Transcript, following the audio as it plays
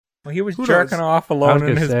Well, he was Who jerking knows? off I alone was in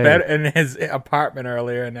gonna his say. bed in his apartment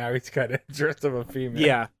earlier, and now he's got interest of a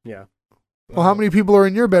female. Yeah. Well, how many people are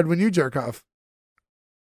in your bed when you jerk off?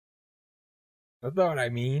 That's not what I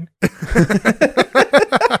mean.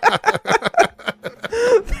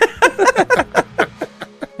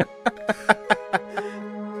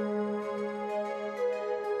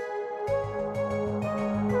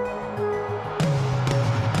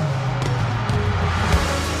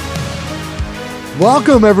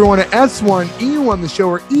 Welcome, everyone, to S1E1, the show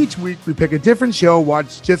where each week we pick a different show,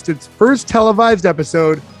 watch just its first televised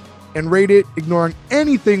episode, and rate it, ignoring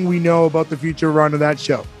anything we know about the future run of that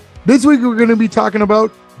show. This week, we're going to be talking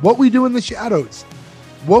about What We Do in the Shadows.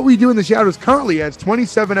 What We Do in the Shadows currently has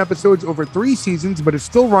 27 episodes over 3 seasons, but is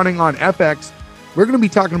still running on FX. We're going to be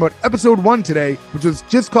talking about episode 1 today, which was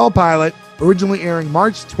just called Pilot, originally airing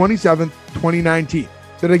March 27th, 2019.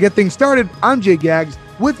 So to get things started, I'm Jay Gags.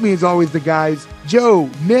 With me, as always, the guys, Joe,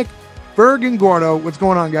 Nick, Ferg, and Gordo. What's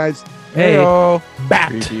going on, guys? Hey, bat.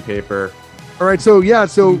 Creepy paper. All right, so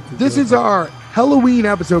this is our Halloween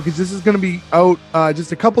episode because this is going to be out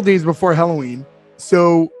just a couple days before Halloween.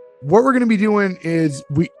 So what we're going to be doing is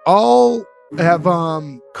we all have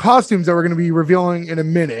costumes that we're going to be revealing in a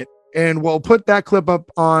minute, and we'll put that clip up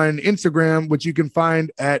on Instagram, which you can find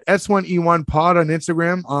at S1E1 Pod on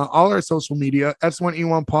Instagram, all our social media.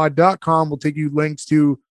 S1E1Pod.com will take you links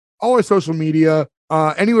to all our social media,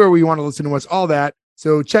 anywhere where you want to listen to us, all that.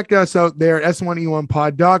 So check us out there at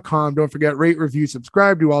S1E1Pod.com. Don't forget, rate, review,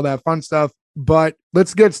 subscribe, do all that fun stuff. But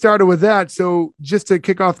let's get started with that. So just to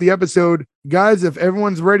kick off the episode, guys, if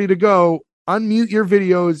everyone's ready to go, unmute your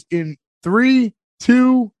videos in 3,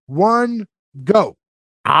 2, 1, go.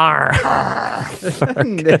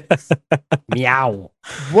 Meow.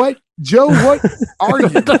 What, Joe? What are you?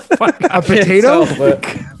 What the fuck? A potato?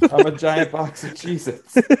 I'm a giant box of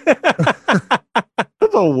Cheez-Its.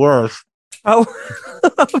 That's the worst. Oh,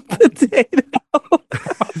 a potato.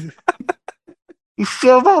 You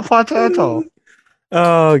still a potato.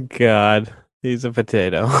 Oh, God. He's a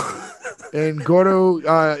potato. And Gordo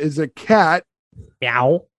is a cat.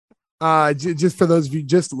 Meow. Just for those of you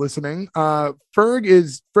just listening, Ferg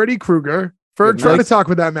is Freddy Krueger. Ferg, try to talk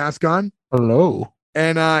with that mask on. Hello.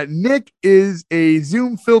 And Nick is a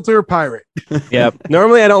Zoom filter pirate. Yep.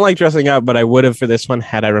 Normally, I don't like dressing up, but I would have for this one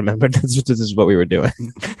had I remembered this is what we were doing.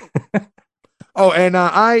 Oh, and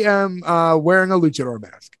I am wearing a luchador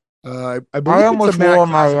mask. I believe I almost it's a Matt wore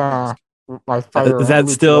Castle my fire. Is that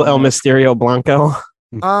still El Mysterio Blanco?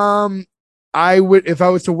 mask. I would, if I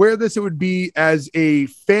was to wear this, it would be as a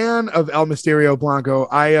fan of El Mysterio Blanco.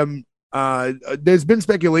 I am. There's been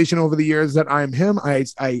speculation over the years that I am him. I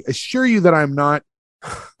assure you that I'm not.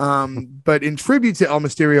 But in tribute to El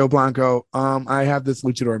Mysterio Blanco, I have this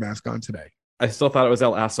luchador mask on today. I still thought it was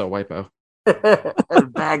El Aso Wipo.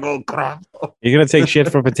 Bag of crap. You gonna take shit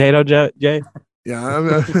for potato, Jay?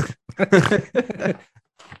 Yeah,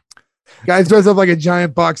 guys dress up like a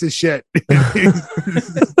giant box of shit.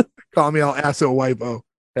 Call me El Aso Wipo.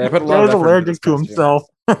 Hey, I put a He lot was of effort into this allergic to costume.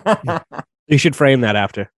 himself. You should frame that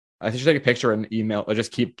after. I should take a picture and email or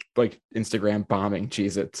just keep like Instagram bombing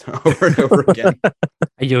Cheez-Its over and over again.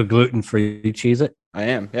 Are you a gluten-free Cheez-It? I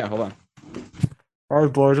am. Yeah, hold on. All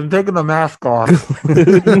right, boys, I'm taking the mask off.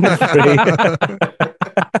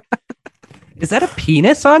 Is that a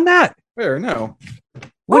penis on that? Where? No.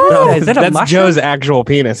 What is that? A That's mushroom? Joe's actual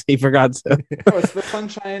penis. He forgot to. No, it's the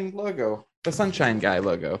Sunshine logo. The Sunshine Guy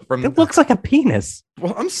logo. From It looks like a penis.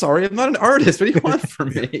 Well, I'm sorry. I'm not an artist. What do you want from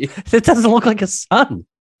me? It doesn't look like a sun.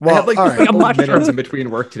 I had like all a right. a couple of mushroom. minutes in between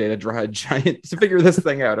work today to draw a giant to figure this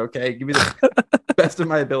thing out. Okay, give me the best of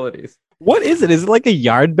my abilities. What is it? Is it like a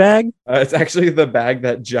yard bag? It's actually the bag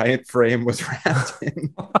that giant frame was wrapped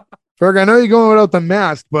in. Ferg, I know you're going without the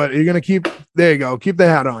mask, but you're gonna keep. There you go. Keep the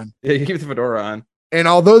hat on. Yeah, you keep the fedora on. And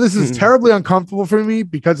although this is terribly uncomfortable for me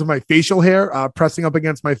because of my facial hair pressing up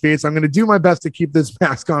against my face, I'm going to do my best to keep this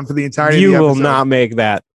mask on for the entirety of You the will episode. not make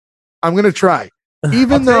that. I'm going to try.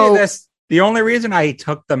 Even I'll tell you though this, the only reason I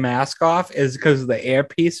took the mask off is because the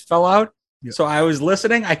earpiece fell out. Yeah. So I was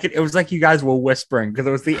listening. It was like you guys were whispering because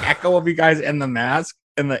it was the echo of you guys in the mask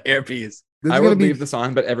and the earpiece. this I is will going to be leave this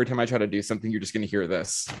on, but every time I try to do something, you're just going to hear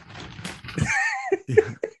this.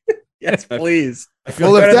 Yes, please. I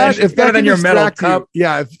feel well, like if that better than can your metal distract you- cup.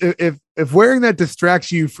 yeah. If wearing that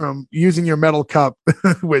distracts you from using your metal cup,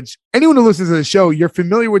 which anyone who listens to the show, you're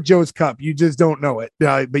familiar with Joe's cup, you just don't know it.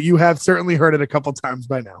 But you have certainly heard it a couple times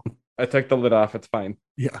by now. I took the lid off. It's fine.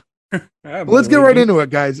 Well, let's get right into it,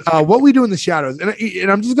 guys. What We Do in the Shadows, and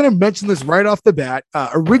I'm just going to mention this right off the bat.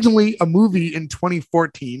 Originally, a movie in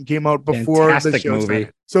 2014 came out before the Fantastic show movie.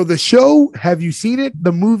 started. So the show, have you seen it?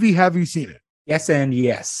 The movie, have you seen it? Yes and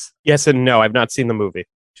yes. Yes and no. I've not seen the movie. You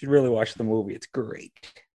should really watch the movie. It's great.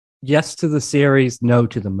 Yes to the series, no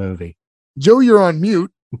to the movie. Joe, you're on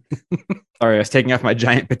mute. Sorry, I was taking off my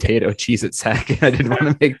giant potato Cheez-It sack. I didn't want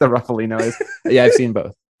to make the ruffly noise. Yeah, I've seen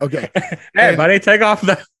both. Okay. Hey, buddy, take off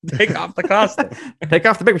the costume. Take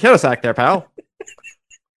off the big potato sack there, pal.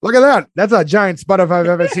 Look at that. That's a giant spud if I've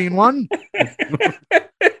ever seen one.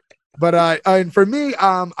 But and for me,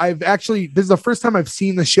 I've actually, this is the first time I've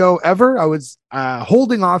seen the show ever. I was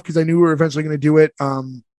holding off because I knew we were eventually going to do it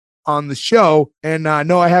on the show. And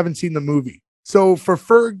no, I haven't seen the movie. So for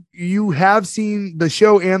Ferg, you have seen the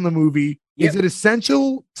show and the movie. Yep. Is it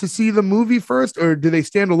essential to see the movie first, or do they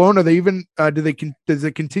stand alone? Are they even does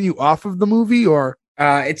it continue off of the movie, or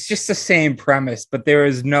It's just the same premise, but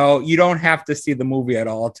you don't have to see the movie at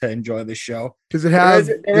all to enjoy the show. does it have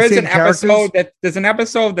There is an episode there's an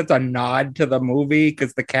episode that's a nod to the movie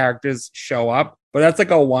because the characters show up, but that's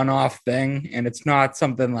like a one-off thing, and it's not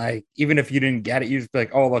something like, even if you didn't get it, you just be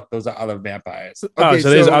like, oh look, those are other vampires. Oh, so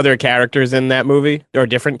there's other characters in that movie, or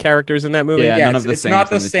different characters in that movie? Yeah, none it's, of the it's same not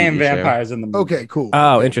the from the same TV show. vampires in the movie. Okay, cool.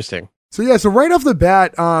 Oh, interesting. So yeah, so right off the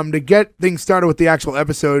bat, to get things started with the actual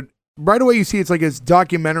episode, right away you see it's like this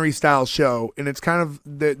documentary style show, and it's kind of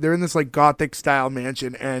they're in this like gothic style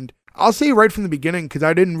mansion. And I'll say right from the beginning, because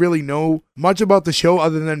I didn't really know much about the show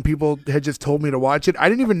other than people had just told me to watch it. I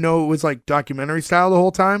didn't even know it was like documentary style the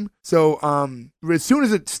whole time. So as soon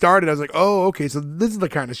as it started, I was like, oh, okay, so this is the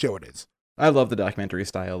kind of show it is. I love the documentary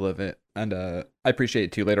style of it, and I appreciate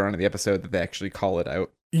it too later on in the episode that they actually call it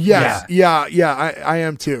out. Yes, yeah, I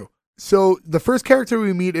am too. So the first character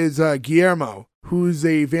we meet is Guillermo, who's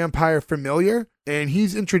a vampire familiar, and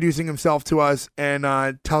he's introducing himself to us and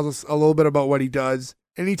tells us a little bit about what he does.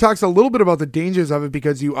 And he talks a little bit about the dangers of it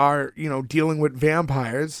because you are, dealing with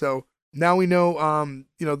vampires. So now we know,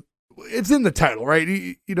 it's in the title, right?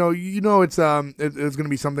 It's going to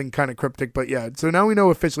be something kind of cryptic, but yeah. So now we know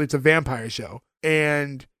officially it's a vampire show,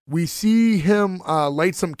 and we see him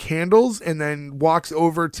light some candles and then walks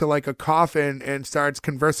over to like a coffin and starts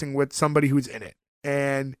conversing with somebody who's in it.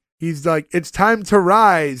 And he's like, it's time to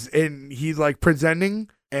rise. And he's like presenting,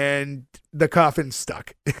 and the coffin's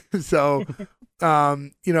stuck. So,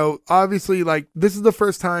 obviously, like, this is the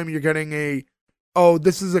first time you're getting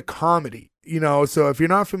this is a comedy, so if you're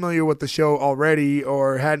not familiar with the show already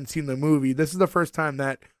or hadn't seen the movie, this is the first time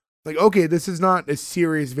that, like, okay, this is not a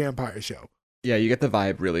serious vampire show. Yeah, you get the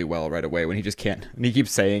vibe really well right away when he just can't, and he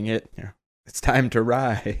keeps saying it. It's time to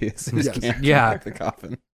rise. He just can't crack the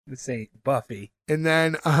coffin. This ain't Buffy. And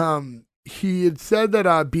then he had said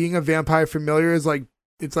that being a vampire familiar is like,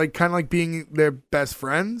 it's like kind of like being their best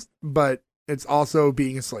friends, but it's also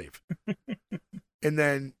being a slave. And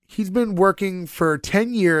then he's been working for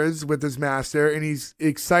 10 years with his master, and he's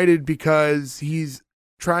excited because he's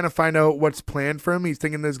trying to find out what's planned for him. He's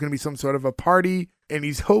thinking there's going to be some sort of a party, and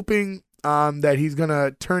he's hoping that he's going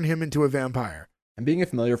to turn him into a vampire. And being a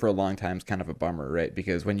familiar for a long time is kind of a bummer, right?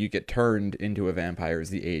 Because when you get turned into a vampire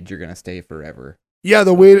is the age you're going to stay forever. Yeah,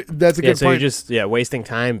 that's a good so point. You're just wasting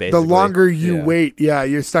time, basically. The longer you wait,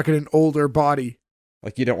 you're stuck in an older body.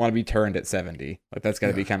 Like, you don't want to be turned at 70. Like, that's got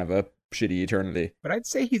to be kind of a shitty eternity. But I'd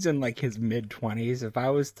say he's in like his mid-20s. If I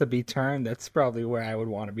was to be turned, that's probably where I would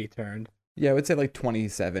want to be turned. Yeah, I would say like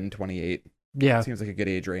 27, 28. Yeah. Seems like a good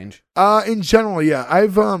age range. In general, yeah.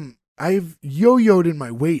 I've yo-yoed in my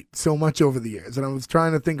weight so much over the years, and I was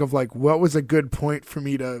trying to think of like what was a good point for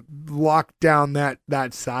me to lock down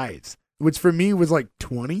that size, which for me was like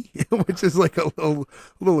 20, which is like a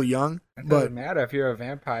little young. It But doesn't matter. If you're a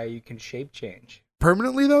vampire, you can shape change.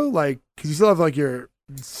 permanently though, like, because you still have like your Yeah, I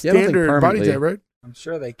don't think standard body permanently. type, right? I'm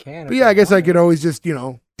sure they can. But if yeah, they I guess I want. could always just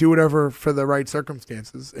do whatever for the right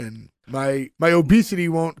circumstances, and my obesity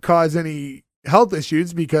won't cause any health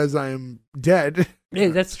issues because I'm dead. Yeah,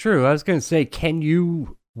 that's true. I was going to say, can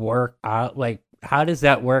you work out? Like, how does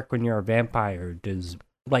that work when you're a vampire?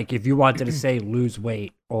 Like, if you wanted to say lose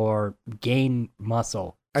weight or gain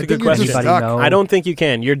muscle? I a think good you're just question. stuck. Know. I don't think you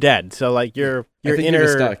can. You're dead. So like your I think inner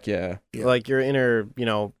you're stuck, yeah. like your inner,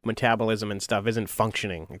 metabolism and stuff isn't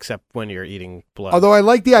functioning except when you're eating blood. Although I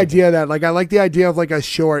like the idea of like a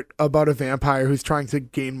short about a vampire who's trying to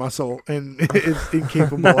gain muscle and is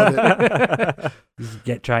incapable of it.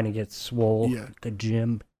 He's trying to get swole Yeah. at the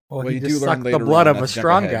gym. Well, Well, he you just do learn sucked later the blood on, of not a to jump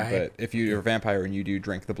strong ahead, guy. But if you're a vampire and you do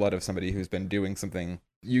drink the blood of somebody who's been doing something,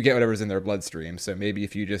 you get whatever's in their bloodstream. So maybe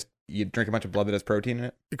if you drink a bunch of blood that has protein in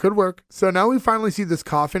it. It could work. So now we finally see this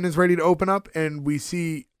coffin is ready to open up, and we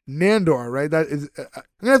see Nandor, right? That is. I'm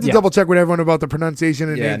gonna have to Yeah. double check with everyone about the pronunciation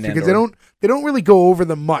and Yeah, names because Nandor. they don't really go over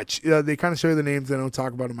them much. They kind of show you the names, they don't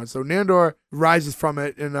talk about them much. So Nandor rises from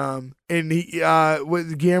it, and he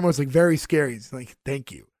Guillermo's like very scary. He's like,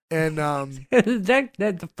 thank you, and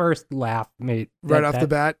that the first laugh made right off the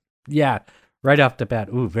bat. Yeah, right off the bat.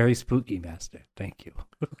 Ooh, very spooky, Master. Thank you.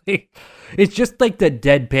 It's just like the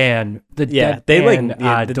deadpan. The deadpan,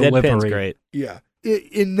 they the delivery. deadpan's great. Yeah.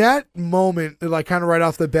 In that moment, like kind of right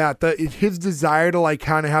off the bat, his desire to like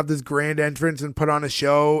kind of have this grand entrance and put on a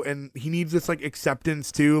show, and he needs this like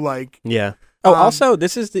acceptance too, like Yeah. Oh, also,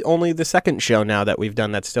 this is only the second show now that we've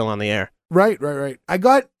done that's still on the air. Right. I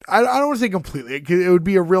don't want to say completely, 'cause it would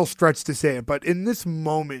be a real stretch to say it, but in this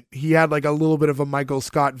moment, he had like a little bit of a Michael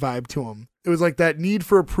Scott vibe to him. It was like that need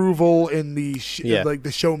for approval in the like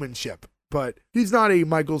the showmanship. But he's not a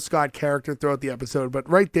Michael Scott character throughout the episode. But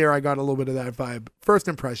right there, I got a little bit of that vibe. First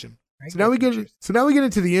impression. So now we get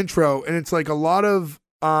into the intro, and it's like a lot of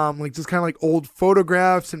like just kind of like old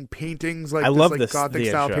photographs and paintings, like I love like this Gothic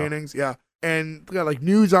style intro. paintings. Yeah. And we got like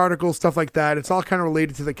news articles, stuff like that. It's all kind of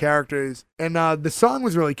related to the characters. And the song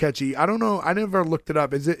was really catchy. I don't know. I never looked it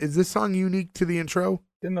up. Is this song unique to the intro?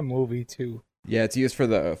 In the movie too. Yeah, it's used for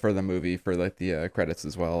the movie for like the credits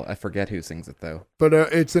as well. I forget who sings it though. But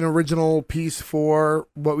it's an original piece for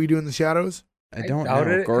What We Do in the Shadows. I don't doubt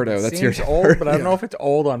know, it. Gordo. It That's seems your old, but I don't Yeah. know if it's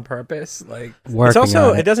old on purpose. Like It's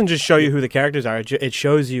also it doesn't just show you who the characters are. It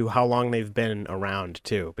shows you how long they've been around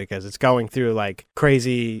too, because it's going through like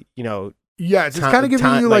crazy, Yeah, it's Ti- kind of giving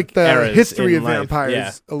ti- you like like the eras history in of life, vampires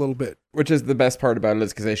yeah. a little bit. Which is the best part about it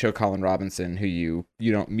is because they show Colin Robinson, who you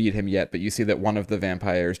don't meet him yet, but you see that one of the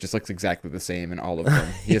vampires just looks exactly the same in all of them.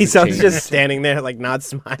 he's hasn't changed. just standing there like not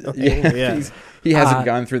smiling. Yeah, he hasn't Uh,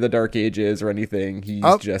 gone through the Dark Ages or anything. He's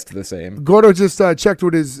just the same. Gordo just checked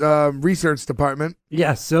with his research department.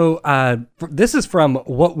 Yeah, so this is from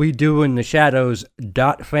What We Do in the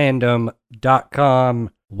Shadows.fandom.com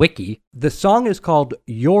wiki. The song is called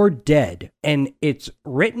You're Dead, and it's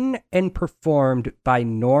written and performed by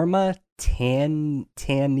Norma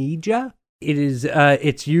Tanija. It is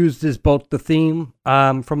it's used as both the theme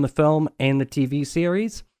from the film and the TV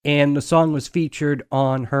series. And the song was featured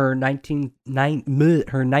on her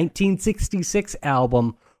 1966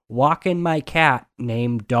 album, Walkin' My Cat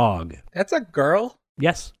Named Dog. that's a girl.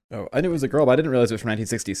 Yes. Oh, I knew it was a girl, but I didn't realize it was from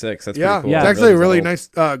 1966. That's Yeah, pretty cool. Yeah. it's I actually a realized really it was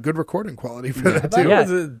nice, good recording quality for I that thought too. Yeah. it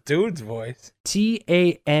was a dude's voice.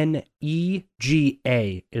 Tanega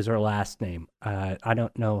is her last name. I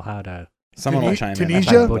don't know how to. old. Someone will chime in.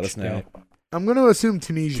 Tunisia? Let us know. I'm going to assume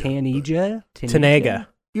Tunisia. Tanega? Tanega.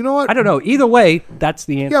 You know what? I don't know. Either way, that's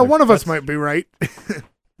the answer. Yeah, one of us That's- might be right.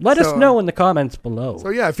 Let us So, know in the comments below. So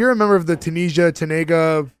yeah, if you're a member of the Tunisia,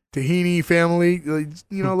 Tanega, Tahini family,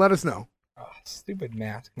 let us know. Oh, stupid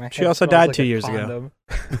mask. My She head also smells died like 2 a years ago. condom.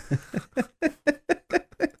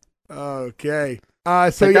 Okay. So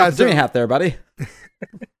Take yeah, off the Jimmy hat there, buddy.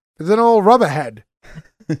 there's an old rubber head.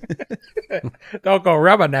 Don't go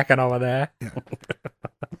rubbernecking over there.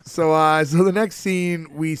 So the next scene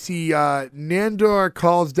we see Nandor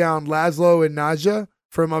calls down Laszlo and Naja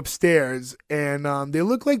from upstairs, and they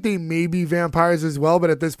look like they may be vampires as well, but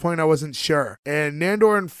at this point I wasn't sure. And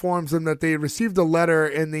Nandor informs them that they received a letter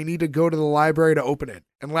and they need to go to the library to open it.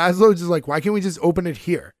 And Laszlo's just like, why can't we just open it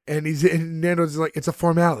here? And Nandor's just like, it's a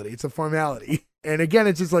formality. It's a formality. And again,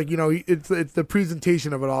 it's just like, it's the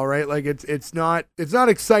presentation of it all, right? Like it's not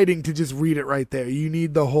exciting to just read it right there. You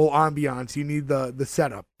need the whole ambiance. You need the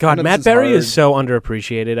setup. God, Condoms Matt is Berry hard. is so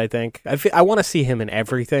underappreciated. I think I want to see him in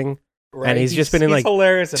everything. Right? he's just been in, like,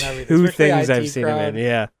 hilarious and everything. Two especially things IT I've seen him crowd. in.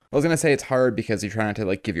 Yeah. I was gonna say it's hard because you're trying to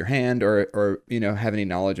like give your hand or have any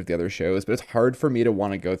knowledge of the other shows, but it's hard for me to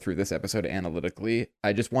want to go through this episode analytically.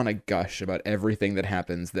 I just want to gush about everything that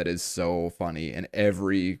happens that is so funny and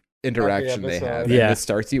every interaction they have. episode. And Yeah. this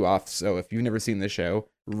starts you off. So if you've never seen the show,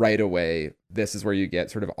 right away, this is where you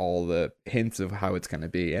get sort of all the hints of how it's gonna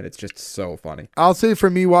be, and it's just so funny. I'll say for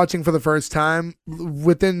me watching for the first time,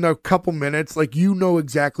 within a couple minutes, like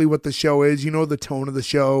exactly what the show is, the tone of the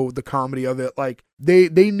show, the comedy of it. Like they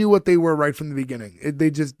knew what they were right from the beginning.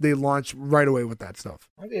 They launched right away with that stuff.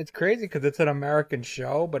 It's crazy because it's an American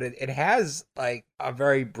show, but it has like a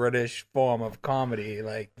very British form of comedy.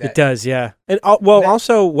 Like that. It does, yeah. And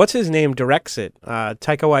also, what's his name directs it?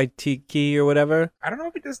 Taika Waititi or whatever. I don't know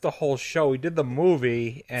if he does the whole show. He did the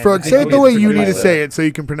movie. And Frog, I say know it the he's way you produced need to say it so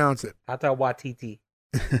you can pronounce it. Taika Waititi.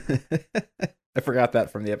 I forgot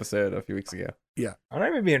that from the episode a few weeks ago. I'm not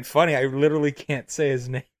even being funny. I literally can't say his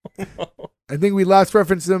name. I think we last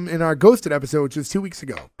referenced him in our Ghosted episode, which was 2 weeks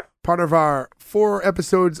ago. part of our 4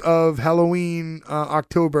 episodes of Halloween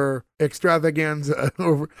October extravaganza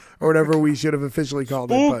or whatever we should have officially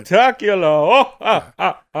called it. But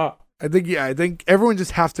Spooktacular. I think everyone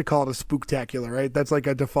just has to call it a spooktacular, right? That's like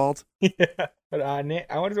a default. Yeah. But I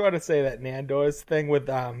just want to say that Nandor's thing with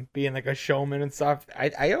being like a showman and stuff. I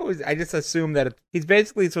just assume that he's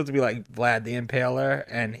basically supposed to be like Vlad the Impaler,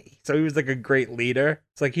 and so he was like a great leader.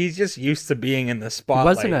 It's like he's just used to being in the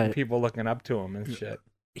spotlight and people looking up to him and shit.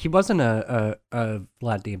 He wasn't a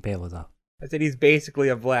Vlad the Impaler though. I said he's basically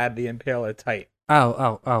a Vlad the Impaler type.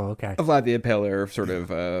 Oh, okay. A Vlad the Impaler sort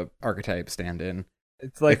of archetype stand-in.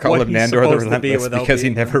 It's like they call what him he's Nandor the supposed to be Relentless without because he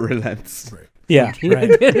being never relents. Right. Yeah,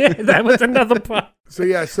 right. That was another part. So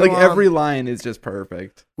yeah, so Like every line is just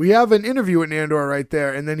perfect. we have an interview with Nandor right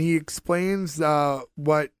there, and then he explains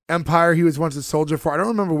what empire he was once a soldier for. I don't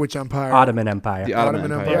remember which empire. Ottoman Empire. The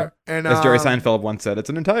Ottoman Empire. And As Jerry Seinfeld once said, it's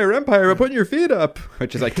an entire empire by putting your feet up.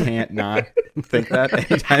 Which is, I can't not think that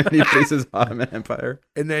anytime anybody says Ottoman Empire.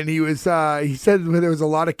 And then he said there was a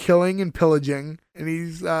lot of killing and pillaging. And he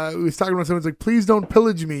was talking about someone's like, please don't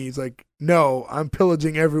pillage me. He's like, no, I'm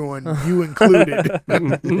pillaging everyone, you included.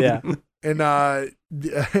 Yeah. And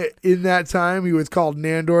in that time, he was called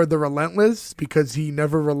Nandor the Relentless because he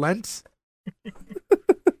never relents.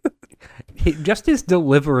 Just his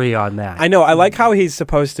delivery on that. I know. I like how he's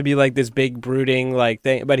supposed to be like this big brooding like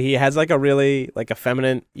thing, but he has like a really like a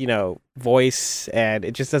feminine, voice, and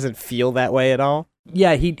it just doesn't feel that way at all.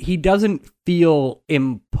 Yeah, he doesn't feel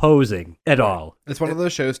imposing at all. It's one of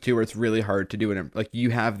those shows too where it's really hard to do it. Like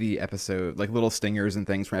you have the episode, like little stingers and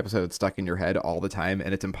things from episodes stuck in your head all the time,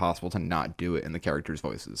 and it's impossible to not do it in the characters'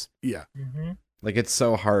 voices. Yeah. Mm-hmm. Like it's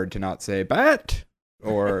so hard to not say bat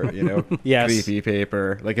or Yes. creepy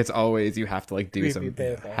paper. Like it's always you have to like do Creepy some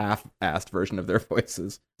paper. half-assed version of their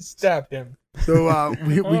voices. Stab him. So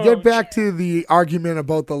we get back to the argument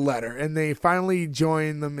about the letter, and they finally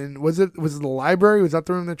join them in. Was it the library? Was that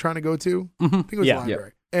the room they're trying to go to? I think it was Yeah. the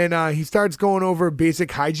library. And he starts going over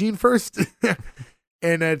basic hygiene first,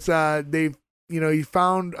 and it's he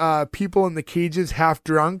found people in the cages half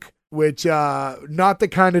drunk, which not the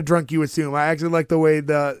kind of drunk you assume. I actually like the way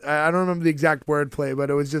I don't remember the exact wordplay, but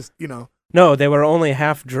it was just No, they were only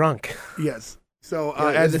half drunk. yes. So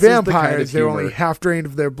Yeah, as this is the kind of vampires, they're only humor. half drained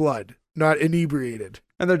of their blood, not inebriated.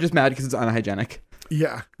 And they're just mad because it's unhygienic.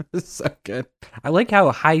 Yeah. It's so good. I like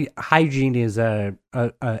how hygiene is at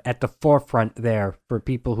the forefront there for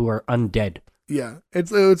people who are undead. Yeah,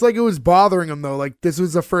 it's like it was bothering him though. Like this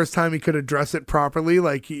was the first time he could address it properly.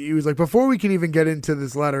 Like he was like, before we can even get into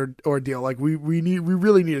this letter ordeal, like we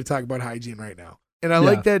really need to talk about hygiene right now. And I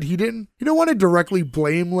like that he don't want to directly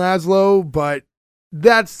blame Laszlo, but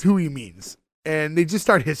that's who he means. And they just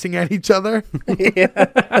start hissing at each other.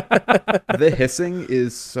 The hissing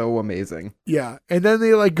is so amazing. Yeah, and then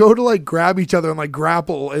they like go to like grab each other and like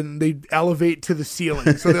grapple, and they elevate to the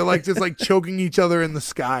ceiling. So they're like just like choking each other in the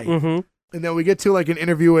sky. Mm-hmm. And then we get to like an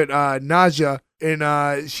interview with Naja,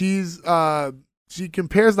 and she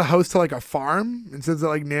compares the house to like a farm and says that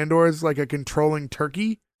like Nandor is like a controlling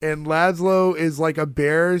turkey, and Laszlo is like a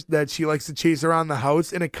bear that she likes to chase around the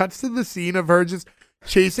house. And it cuts to the scene of her just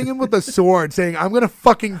chasing him with a sword, saying, "I'm gonna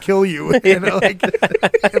fucking kill you." And like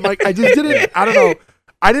I just didn't. I don't know.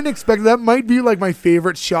 I didn't expect that. Might be like my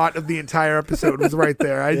favorite shot of the entire episode was right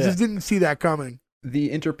there. I just didn't see that coming.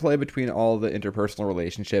 The interplay between all the interpersonal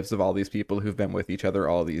relationships of all these people who've been with each other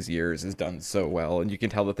all these years is done so well. And you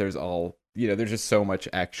can tell that there's there's just so much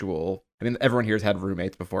actual. I mean, everyone here's had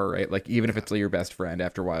roommates before, right? Like, even if it's like your best friend,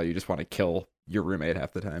 after a while, you just want to kill your roommate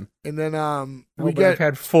half the time. And then I've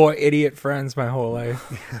had 4 idiot friends my whole life.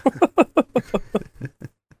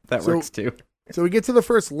 That works too. So we get to the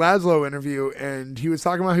first Laszlo interview, and he was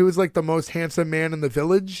talking about he was like the most handsome man in the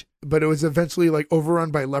village, but it was eventually like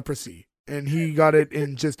overrun by leprosy. And he got it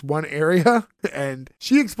in just one area. And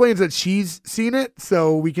she explains that she's seen it,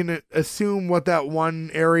 so we can assume what that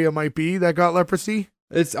one area might be that got leprosy.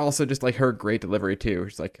 It's also just like her great delivery too.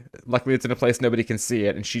 She's like, luckily it's in a place nobody can see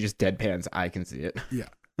it, and she just deadpans, I can see it. Yeah.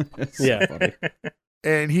 It's so funny.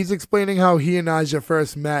 And he's explaining how he and Naja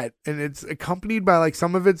first met, and it's accompanied by like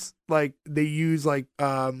some of it's like they use like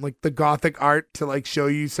the gothic art to like show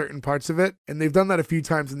you certain parts of it, and they've done that a few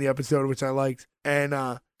times in the episode, which I liked. And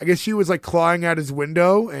I guess she was like clawing at his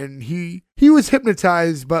window, and he was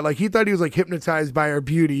hypnotized, but like he thought he was like hypnotized by her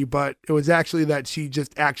beauty, but it was actually that she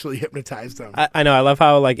just actually hypnotized him. I know. I love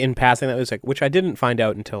how like in passing that was like, which I didn't find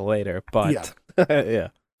out until later, but yeah.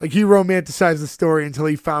 Like he romanticized the story until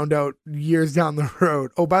he found out years down the road,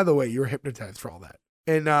 oh, by the way, you were hypnotized for all that.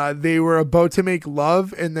 And they were about to make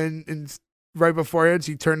love, and then right beforehand.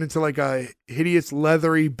 She turned into like a hideous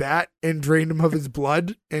leathery bat and drained him of his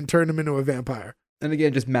blood and turned him into a vampire. And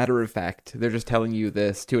again, just matter of fact, they're just telling you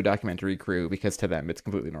this to a documentary crew because to them it's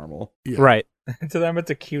completely normal. Yeah. Right. To them,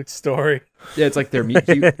 it's a cute story. Yeah, it's like they're meet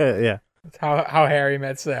cute. Yeah. It's how Harry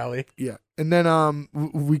met Sally. Yeah. And then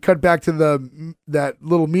we cut back to that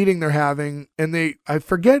little meeting they're having, and I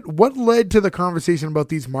forget what led to the conversation about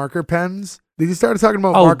these marker pens. They just started talking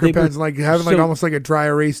about marker pens and like having like almost like a dry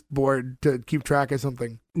erase board to keep track of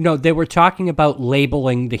something. No, they were talking about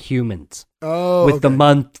labeling the humans Oh, with the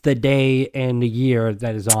month, the day, and the year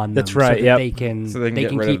that is on them. That's right, So that yep. they can So they can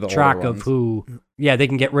get rid of keep the track older of ones. who. Yeah, they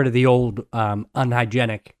can get rid of the old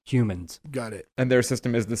unhygienic humans. Got it. And their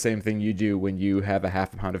system is the same thing you do when you have a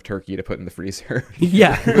half a pound of turkey to put in the freezer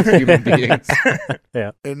Yeah. with human beings.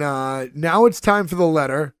 And now it's time for the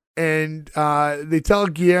letter, and they tell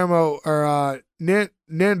Guillermo or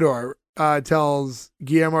Nandor tells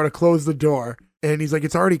Guillermo to close the door, and he's like,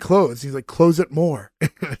 "It's already closed." He's like, "Close it more."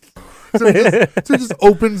 so he just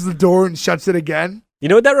opens the door and shuts it again. You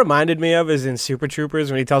know what that reminded me of is in Super Troopers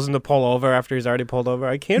when he tells him to pull over after he's already pulled over.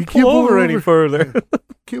 I can't You pull over any further.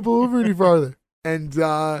 Can't pull over any farther. And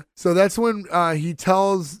so that's when he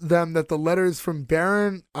tells them that the letter is from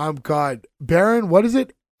Baron. Baron, what is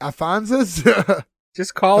it? Alphonsus?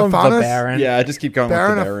 Just call him the Aphanis? Baron. Yeah, just keep going with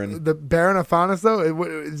the Baron. The Baron Aphanis, though?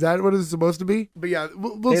 Is that what it's supposed to be? But yeah,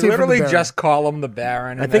 we'll They see. literally from the Baron. just call him the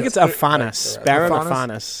Baron. I and think it's that's- Aphanis. Baron Aphanis?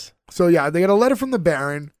 Aphanis. So yeah, they get a letter from the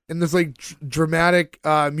Baron, and this like dramatic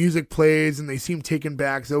music plays, and they seem taken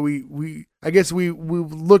back. So we I guess we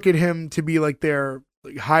look at him to be like their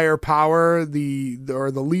like, higher power, the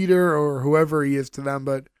leader or whoever he is to them.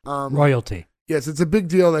 But Royalty. yes, it's a big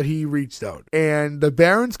deal that he reached out, and the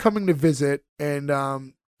Baron's coming to visit, and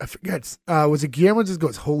I forget, was it Guillermo just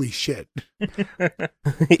goes, "Holy shit."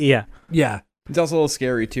 Yeah. Yeah. It's also a little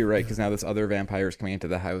scary too, right? Because now this other vampire is coming into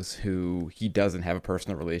the house who he doesn't have a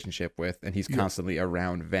personal relationship with, and he's constantly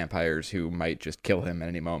around vampires who might just kill him at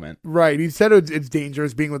any moment. Right. He said it's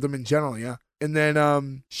dangerous being with them in general, yeah. And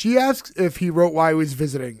then she asks if he wrote why he was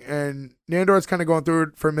visiting, and Nandor's kind of going through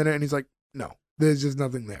it for a minute, and he's like, no, there's just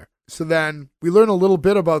nothing there. So then we learn a little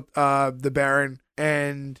bit about the Baron,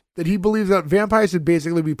 and that he believes that vampires should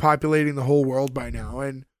basically be populating the whole world by now.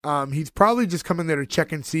 And he's probably just coming there to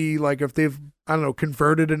check and see, like, if they've, I don't know,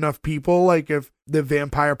 converted enough people, like if the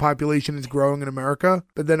vampire population is growing in America.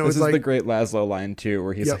 But then it was This is like the great Laszlo line too,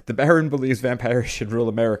 where he's Yep. like, "The Baron believes vampires should rule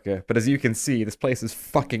America, but as you can see, this place is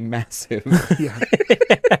fucking massive." yeah.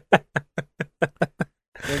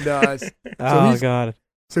 And Oh, God.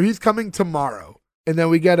 so he's coming tomorrow. And then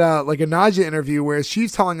we get like a Naja interview where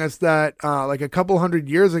she's telling us that like a couple hundred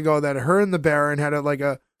years ago that her and the Baron had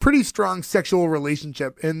a pretty strong sexual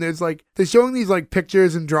relationship. And there's like, they're showing these like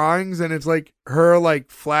pictures and drawings, and it's like her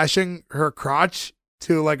like flashing her crotch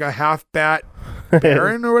to like a half bat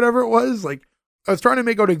Baron or whatever it was. Like, I was trying to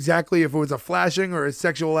make out exactly if it was a flashing or a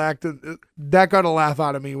sexual act. That got a laugh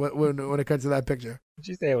out of me when it comes to that picture. Did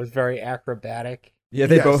you say it was very acrobatic? Yeah,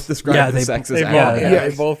 they Yes. both describe Yeah, the they- sex as They acrobatic. both, yeah.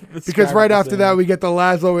 they both Because describe right it the after same. that, we get the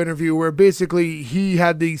Laszlo interview where basically he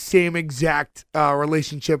had the same exact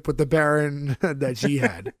relationship with the Baron that she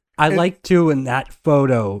had. I And- like too in that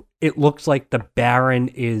photo, it looks like the Baron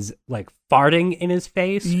is like farting in his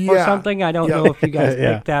face or Yeah. something. I don't Yeah. know if you guys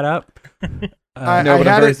Yeah. picked that up. No, but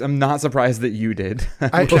had I'm not surprised that you did.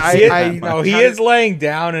 I- We'll I- see I- that No, much. he is laying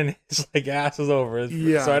down and his like ass is over his.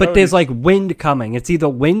 Yeah. So I But know there's he's- like wind coming. It's either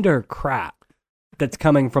wind or crap that's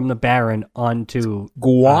coming from the Baron onto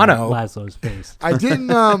guano. Laszlo's face. I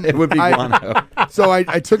didn't. It would be guano. So I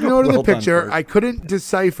took note of Well the done, picture. Bert. I couldn't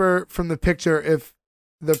decipher from the picture if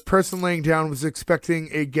the person laying down was expecting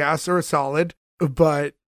a gas or a solid,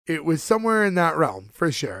 but it was somewhere in that realm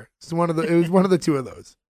for sure. It was one of the two of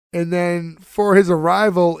those. And then for his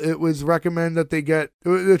arrival, it was recommended that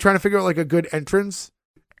they're trying to figure out like a good entrance.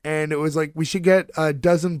 And it was like, we should get a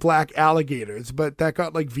dozen black alligators, but that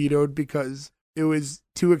got like vetoed because it was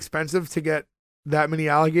too expensive to get that many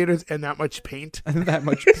alligators and that much paint. That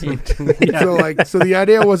much paint. So the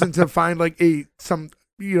idea wasn't to find like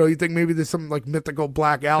you think maybe there's some like mythical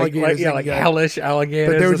black alligators. like hellish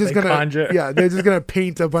alligators. but they were that just they gonna, conjure. they're just gonna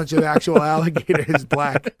paint a bunch of actual alligators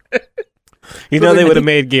black. You So know they they- would have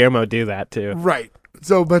made Guillermo do that too. Right.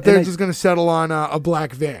 So, but they're And just gonna settle on a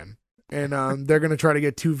black van, and they're gonna try to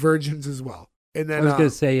get two virgins as well. And I then was gonna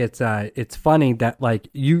say it's funny that like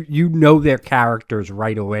you know their characters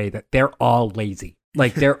right away that they're all lazy.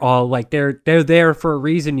 Like they're all like they're there for a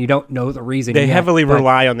reason. You don't know the reason. They yet, heavily but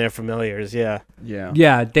rely on their familiars. Yeah. Yeah.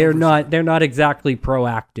 Yeah, they're not exactly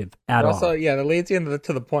proactive at Also, all. yeah, the leads into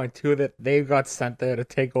to the point too that they got sent there to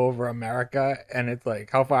take over America, and it's like,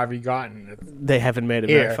 how far have you gotten? It's They haven't made it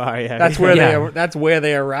here. very far yet. That's where Yeah. that's where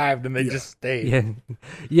they arrived, and they just stayed.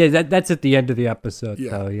 Yeah. That's at the end of the episode,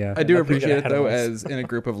 Yeah. though. Yeah, I do Nothing appreciate it ahead of though, us. as in a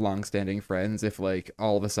group of long-standing friends, if like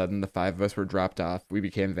all of a sudden the 5 of us were dropped off, we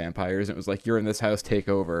became vampires, and it was like, you're in this house, take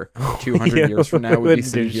over. 200 Yeah, years from now, we we'd be wouldn't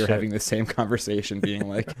sitting do here shit. having the same conversation, being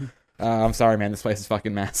like, I'm sorry, man, this place is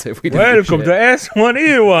fucking massive. We didn't do Welcome shit." to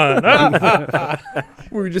S1E1.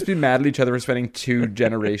 We would just be mad at each other for spending 2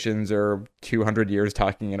 generations or 200 years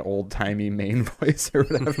talking an old-timey Maine voice or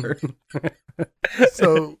whatever.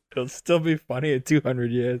 So It'll still be funny in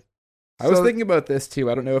 200 years. I was So- thinking about this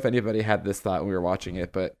too. I don't know if anybody had this thought when we were watching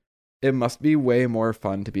it, but it must be way more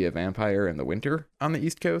fun to be a vampire in the winter on the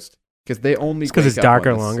East Coast because they only It's because it's wake up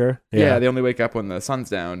darker when the s- longer. Yeah, they only wake up when the sun's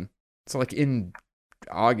down. So like in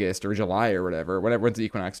August or July or whatever, when's the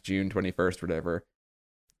equinox, June 21st, whatever.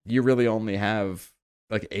 You really only have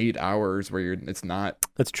like 8 hours where it's not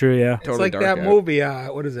That's true. Yeah. It's totally like dark that out. movie,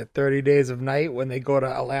 what is it, 30 Days of Night, when they go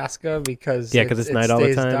to Alaska because Yeah, 'cause it's night all the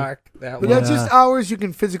stays time. dark that But long. that's just hours you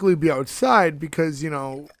can physically be outside because,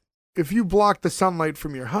 if you block the sunlight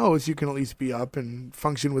from your house, you can at least be up and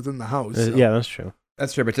function within the house. so. Yeah, that's true.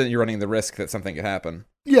 That's true, but then you're running the risk that something could happen.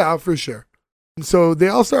 Yeah, for sure. And so they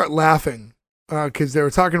all start laughing because they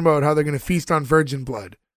were talking about how they're going to feast on virgin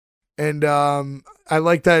blood. And I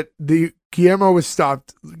like that Guillermo was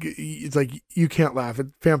stopped. It's like, you can't laugh. It's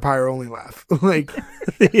vampire only laugh. Like,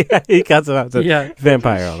 Yeah, he cuts him out to yeah.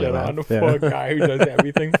 vampire only. Shit on the laugh. poor guy who does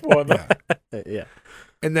everything for them. Yeah.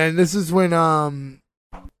 and then this is when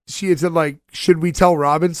she had said, like, should we tell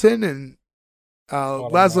Robinson? And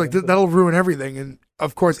Laz was like, that'll ruin everything. And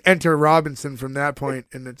of course, enter Robinson from that point.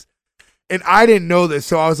 And I didn't know this,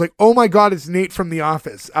 so I was like, oh my God, it's Nate from The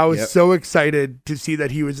Office. I was Yep. so excited to see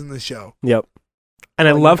that he was in the show. Yep. And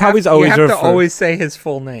I Well, love you how have- he's always You have referred. to always say his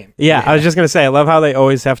full name. Yeah, I was just gonna say, I love how they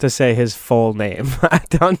always have to say his full name. I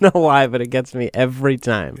don't know why, but it gets me every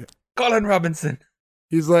time. Colin Robinson.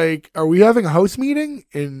 He's like, are we having a house meeting?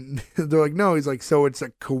 And they're like, no. He's like, so it's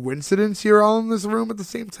a coincidence you're all in this room at the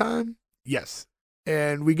same time? Yes.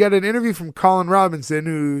 And we get an interview from Colin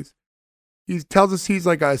Robinson, he tells us he's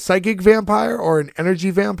like a psychic vampire or an energy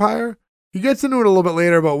vampire. He gets into it a little bit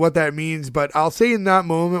later about what that means, but I'll say in that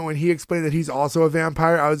moment when he explained that he's also a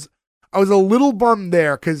vampire, I was a little bummed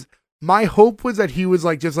there because my hope was that he was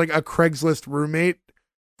like just like a Craigslist roommate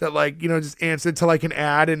that like, just answered to like an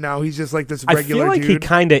ad and now he's just like this I regular feel like he dude.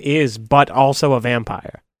 kind of is, but also a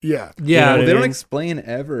vampire. Yeah. You know Yeah. what Well, I they don't mean? explain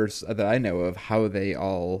ever that I know of how they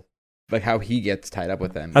all, like how he gets tied up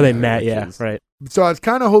with them. Oh, they either, met. which Yeah, is- right. So I was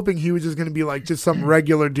kind of hoping he was just going to be like just some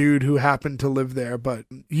regular dude who happened to live there, but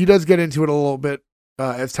he does get into it a little bit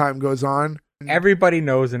as time goes on. Everybody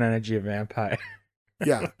knows an energy vampire.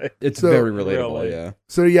 Yeah. It's So- very relatable, Really? yeah.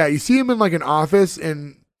 So yeah, you see him in like an office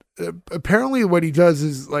and apparently what he does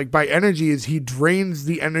is like by energy is he drains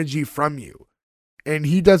the energy from you. And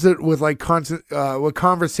he does it with like constant with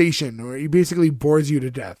conversation where he basically bores you to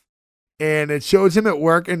death. And it shows him at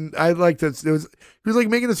work and I like this. He was like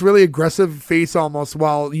making this really aggressive face almost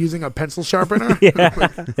while using a pencil sharpener. Yeah,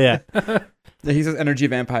 yeah. He says energy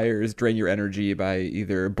vampires drain your energy by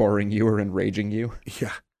either boring you or enraging you.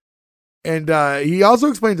 Yeah. And he also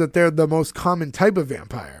explains that they're the most common type of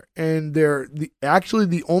vampire. And they're actually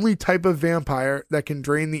the only type of vampire that can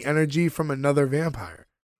drain the energy from another vampire.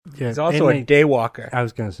 Yeah. He's also a and daywalker. I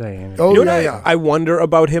was gonna say. and- Oh, You know yeah, what yeah. I wonder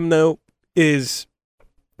about him though is,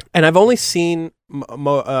 and I've only seen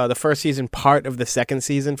the first season, part of the second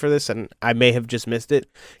season for this, and I may have just missed it.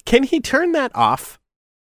 Can he turn that off,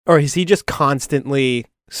 or is he just constantly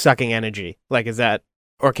sucking energy? Like, is that,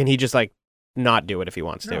 or can he just like not do it if he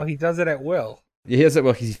wants to? No, he does it at will. He has it.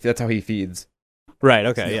 Well, that's how he feeds. Right.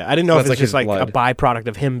 Okay. Yeah. I didn't know So if that's it's like just his like a byproduct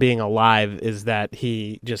of him being alive is that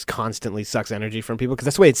he just constantly sucks energy from people, because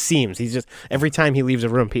that's the way it seems. He's just, every time he leaves a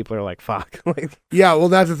room, people are like, "Fuck." Like, Yeah, well,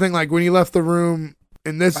 that's the thing. Like when he left the room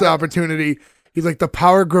in this opportunity, he's like, the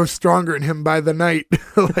power grows stronger in him by the night.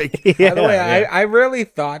 Like, yeah, By the way, yeah. I really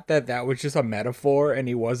thought that was just a metaphor and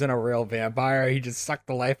he wasn't a real vampire. He just sucked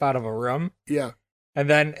the life out of a room. yeah. And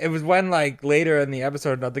then it was when, like, later in the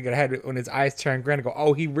episode, nothing ahead, when his eyes turned green, I go,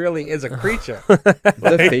 oh, he really is a creature.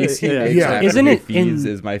 The face he Yeah. makes Yeah. after Isn't he it feeds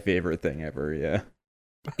in- is my favorite thing ever. Yeah.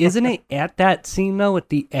 Isn't it at that scene though, at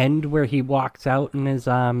the end where he walks out and his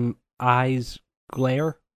eyes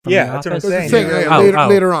glare? from Yeah, the that's what I'm office? That's the saying. thing. Yeah. Yeah, Oh, later, oh.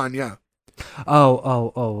 later on, yeah.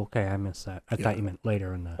 Okay. I missed that. I Yeah. thought you meant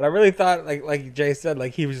later in the. But I really thought, like Jay said,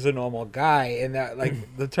 like he was just a normal guy, and that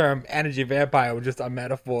like the term energy vampire was just a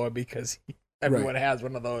metaphor because everyone has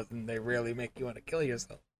one of those, and they really make you want to kill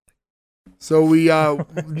yourself. So we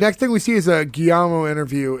next thing we see is a Guillermo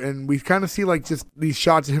interview, and we kind of see like just these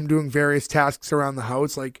shots of him doing various tasks around the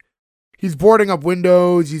house. Like he's boarding up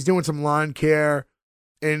windows, he's doing some lawn care,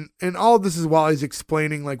 and all of this is while he's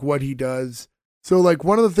explaining like what he does. So like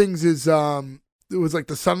one of the things is it was like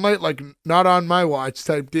the sunlight, like not on my watch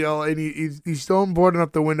type deal, and he's still boarding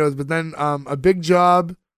up the windows. But then a big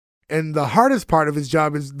job, and the hardest part of his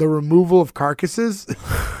job is the removal of carcasses.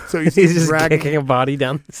 So He's just kicking a body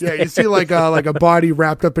down the stairs. Yeah, you see like a body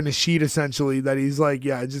wrapped up in a sheet essentially that he's like,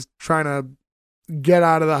 just trying to get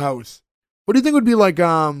out of the house. What do you think would be like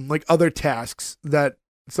other tasks that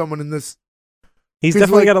someone in this? He's 'cause,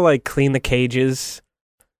 definitely like- got to like clean the cages.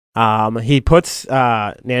 He puts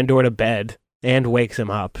Nandor to bed and wakes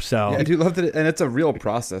him up. So Yeah, I do love that, and it's a real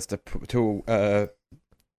process to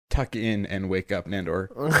tuck in and wake up Nandor.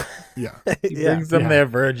 Yeah. He yeah. brings them Yeah. their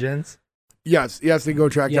virgins. Yes, they go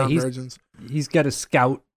track Yeah, down he's- virgins. He's got to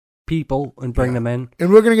scout people and bring Yeah. them in.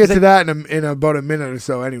 And we're gonna get Is to it- that in about a minute or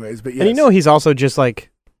so, anyways. But yes. And you know he's also just like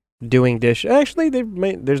doing dish. Actually,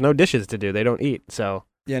 there's no dishes to do. They don't eat. So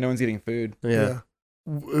Yeah, no one's eating food. yeah.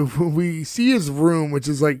 We see his room, which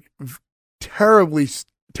is like terribly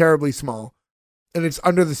small, and it's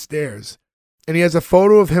under the stairs. And he has a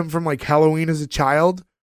photo of him from like Halloween as a child,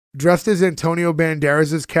 dressed as Antonio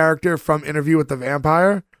Banderas' character from Interview with the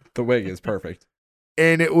Vampire. The wig is perfect.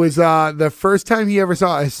 And it was the first time he ever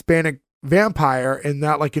saw a Hispanic vampire, and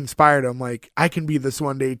that like inspired him. Like, I can be this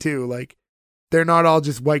one day too. Like, they're not all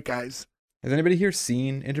just white guys. Has anybody here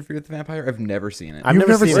seen Interview with the Vampire? I've never seen it. I've You've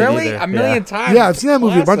never never seen seen it Really? either. A million times. Yeah, I've seen that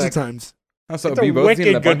movie a bunch of Classic. times. Oh, so It's we a both seen it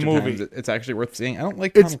a wicked bunch good of movie. times. It's actually worth seeing. I don't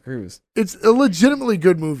like It's- Tom Cruise. It's a legitimately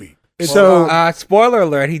good movie. It's, So- Spoiler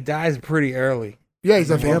alert: he dies pretty early. yeah, he's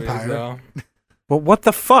a in the movie, vampire. so. Well, what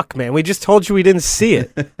the fuck, man? We just told you we didn't see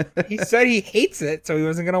it. He said he hates it, so he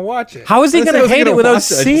wasn't gonna watch it. How is he I gonna wasn't hate it gonna without watch I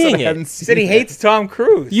just seeing said I it? hadn't He seen said he it. hates Tom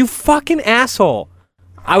Cruise. You fucking asshole.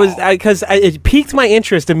 Because it piqued my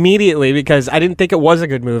interest immediately because I didn't think it was a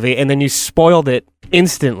good movie, and then you spoiled it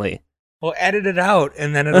instantly. Well, edit it out,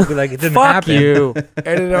 and then it'll be like it didn't Fuck happen. you.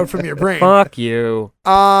 Edit it out from your brain. Fuck you.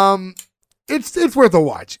 It's worth a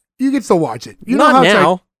watch. You can still watch it. You know Not how it's like-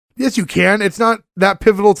 now. yes, you can. It's not that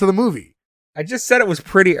pivotal to the movie. I just said it was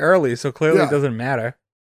pretty early, so clearly Yeah. it doesn't matter.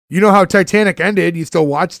 You know how Titanic ended. You still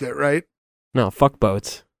watched it, right? No, fuck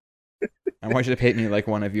boats. I want you to paint me like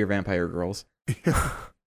one of your vampire girls.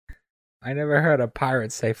 I never heard a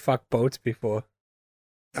pirate say "fuck boats" before.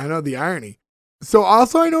 I know the irony. So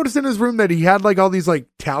also, I noticed in his room that he had like all these like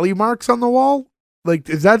tally marks on the wall. Like,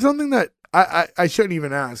 is that something that I shouldn't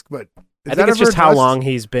even ask? But is I that think it's ever just how addressed? long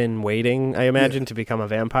he's been waiting, I imagine, to become a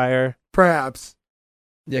vampire. Perhaps.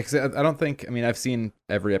 Yeah, because I don't think. I mean, I've seen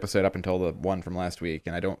every episode up until the one from last week,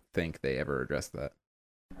 and I don't think they ever addressed that.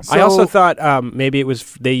 I also So- thought maybe it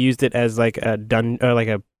was they used it as like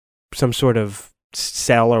a some sort of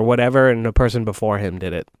cell or whatever, and the person before him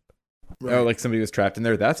did it. Right. Oh, like somebody was trapped in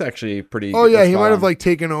there. That's actually pretty. Oh yeah, he spot might have on. like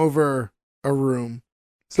taken over a room.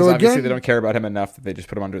 'Cause So obviously again, they don't care about him enough that they just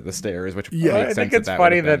put him under the stairs, which Yeah. Well, makes I think sense it's that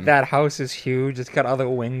funny would've that been- that house is huge. It's got other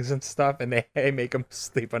wings and stuff, and they make him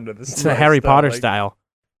sleep under the It's stairs. a Harry still, Potter like- style.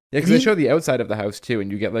 Yeah, because they He- show the outside of the house too,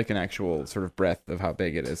 and you get like an actual sort of breadth of how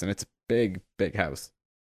big it is, and it's a big, big house.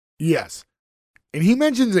 yes. And he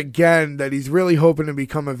mentions again that he's really hoping to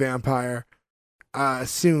become a vampire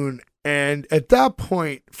soon. And at that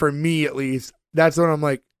point, for me at least, that's when I'm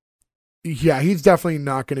like, yeah, he's definitely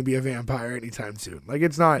not going to be a vampire anytime soon. Like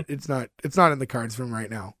it's not in the cards for him right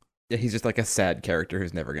now. Yeah, he's just like a sad character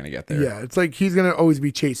who's never gonna get there. Yeah, it's like he's going to always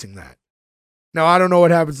be chasing that. Now, I don't know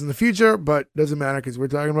what happens in the future, but it doesn't matter because we're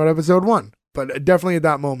talking about episode 1. But definitely at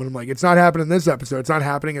that moment, I'm like, it's not happening this episode. It's not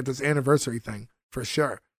happening at this anniversary thing for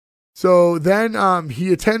sure. So then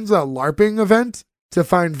he attends a LARPing event to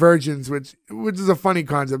find virgins, which is a funny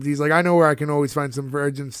concept. He's like, I know where I can always find some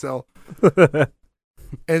virgins still.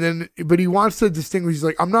 And then, but he wants to distinguish. He's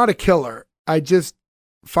like, I'm not a killer. I just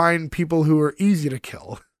find people who are easy to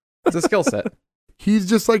kill. It's a skill set. He's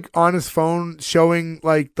just like on his phone showing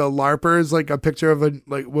like the LARPers like a picture of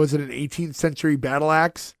was it an 18th century battle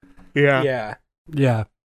axe? Yeah. Yeah.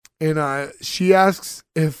 And she asks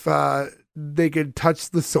if they could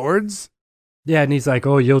touch the swords. Yeah, and he's like,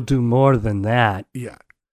 "Oh, you'll do more than that." Yeah.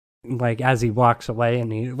 Like as he walks away,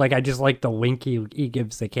 and I just like the wink he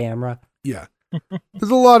gives the camera. Yeah.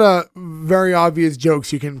 There's a lot of very obvious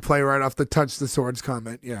jokes you can play right off the touch the swords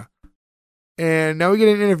comment. Yeah. And now we get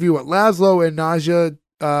an interview with Laszlo and Naja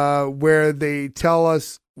where they tell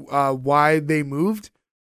us why they moved,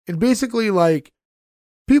 and basically like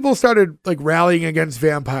people started like rallying against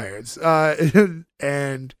vampires, and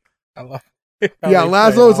I love yeah,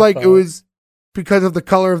 Laszlo's like it was because of the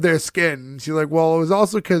color of their skin. And she's like, well, it was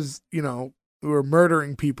also because we were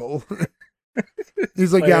murdering people.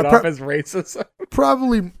 He's like, yeah, as racism.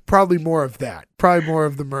 probably more of that. Probably more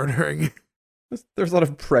of the murdering. There's a lot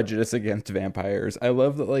of prejudice against vampires. I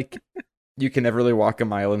love that, like, you can never really walk a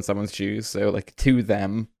mile in someone's shoes. So, like, to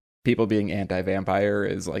them, people being anti-vampire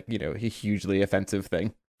is, like, a hugely offensive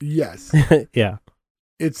thing. Yes. Yeah.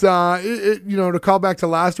 It's to call back to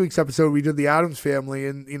last week's episode, we did the Addams Family,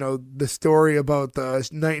 and the story about the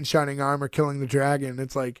knight in shining armor killing the dragon.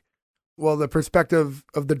 It's like, well, the perspective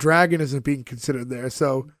of the dragon isn't being considered there.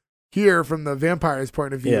 So here, from the vampire's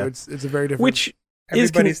point of view, it's a very different. Which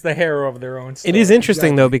everybody's the hero of their own story. It is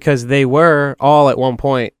interesting though, because they were all at one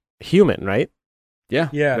point human, right? Yeah.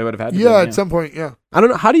 They would have had to yeah, be, at some point, yeah. I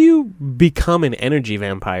don't know. How do you become an energy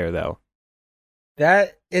vampire though?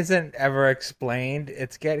 That isn't ever explained.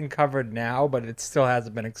 It's getting covered now, but it still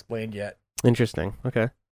hasn't been explained yet. Interesting. Okay.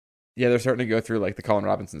 Yeah, they're starting to go through, like, the Colin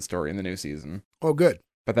Robinson story in the new season. Oh, good.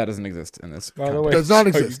 But that doesn't exist in this. By the way, Does not so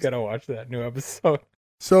exist. You gotta watch that new episode.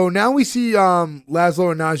 So now we see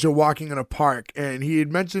Laszlo and Nadja walking in a park, and he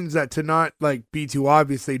had mentions that to not like be too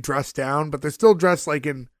obvious, they dress down, but they're still dressed like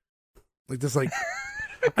in like this like.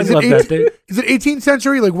 I love that thing. Is it 18th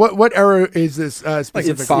century? Like what era is this Like,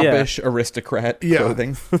 specifically? it's foppish aristocrat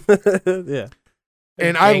clothing. Yeah.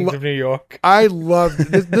 And Gangs of New York. I loved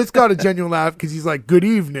this. This got a genuine laugh because he's like, "Good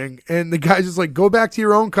evening," and the guy's just like, "Go back to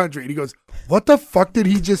your own country." And he goes, "What the fuck did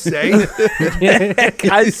he just say?"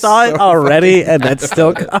 I saw it already, and that's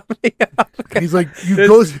still coming up. And he's like, "You There's-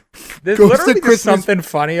 goes." There's Goes to literally just Christmas- something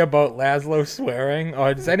funny about Laszlo swearing,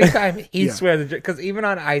 or just anytime he Yeah. swears, because even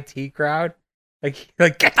on IT Crowd, like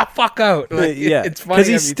get the fuck out. Like, Yeah, it's funny because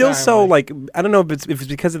he's every still time, so like I don't know if it's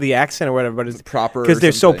because of the accent or whatever, but it's Proper. because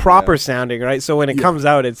they're so something, proper yeah. sounding, right? So when it comes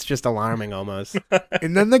out, it's just alarming almost.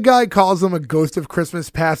 And then the guy calls him a ghost of Christmas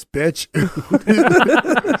past bitch.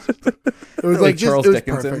 It was like Charles it was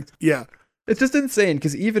Dickinson. perfect. Yeah. It's just insane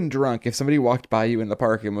because even drunk, if somebody walked by you in the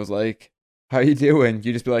park and was like, "How you doing?"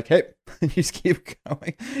 You just be like, "Hey," and you just keep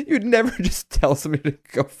going. You'd never just tell somebody to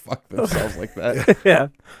go fuck themselves like that. Yeah.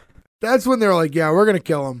 That's when they're like, "Yeah, we're gonna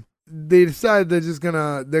kill him." They decide they're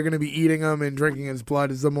gonna be eating him and drinking his blood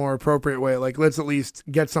is the more appropriate way. Like, let's at least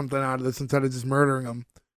get something out of this instead of just murdering him.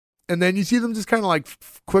 And then you see them just kind of like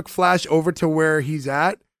quick flash over to where he's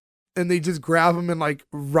at, and they just grab him and like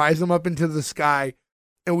rise him up into the sky,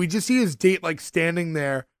 and we just see his date like standing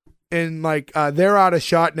there, and like they're out of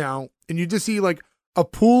shot now, and you just see like a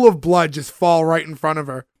pool of blood just fall right in front of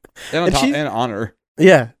her. And, she's- and honor.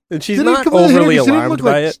 Yeah, and she's Didn't not completely hit her, overly 'cause she didn't alarmed look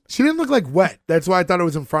by like, it. She didn't look like wet. That's why I thought it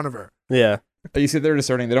was in front of her. Yeah. You see, they're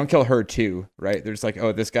discerning. They don't kill her too, right? They're just like,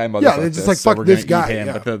 "Oh, this guy motherfucked Yeah, they're just us, like, so "Fuck we're this gonna eat guy," him,"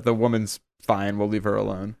 yeah. But the woman's fine. We'll leave her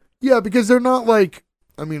alone. Yeah, because they're not like,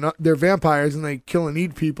 I mean, they're vampires and they kill and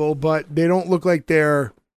eat people, but they don't look like they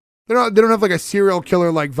don't have like a serial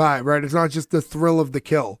killer like vibe, right? It's not just the thrill of the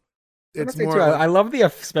kill. It's Honestly, more. too, like- I love the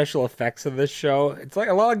special effects of this show. It's like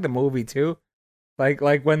a lot like the movie too. Like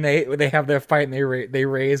when they have their fight and they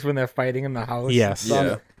raise when they're fighting in the house. Yes. and,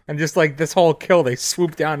 Yeah. and just like this whole kill, they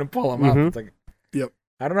swoop down and pull him up. Mhm. It's like, Yep.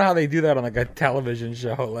 I don't know how they do that on like a television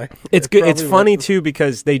show. Like It's good. It's probably funny what- too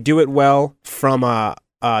because they do it well from a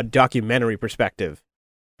documentary perspective.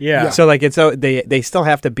 Yeah. So like they still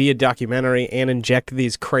have to be a documentary and inject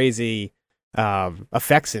these crazy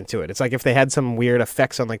effects into it. It's like if they had some weird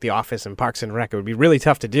effects on like The Office and Parks and Rec, it would be really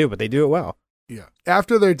tough to do, but they do it well. Yeah.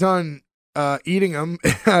 After they're done eating them,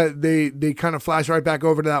 they kind of flash right back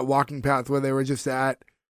over to that walking path where they were just at,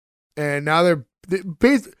 and now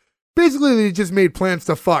basically they just made plans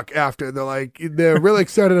to fuck after. They're really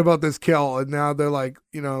excited about this kill, and now they're like,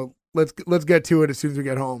 let's get to it as soon as we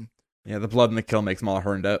get home. Yeah, the blood and the kill makes them all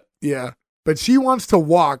horned up. Yeah. But she wants to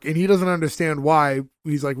walk, and he doesn't understand why.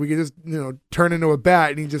 He's like, we could just, turn into a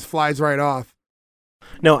bat, and he just flies right off.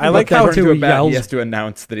 No, I But like that how Turn into too, a he bat, yells- he has to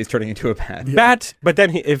announce that he's turning into a bat. bat, but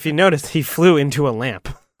then if you noticed, he flew into a lamp.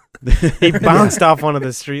 He bounced off one of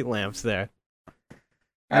the street lamps there.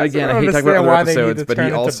 And again, I don't hate talking about understand other why they need episodes, to but turn he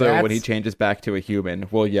into also, when he bats. changes back to a human,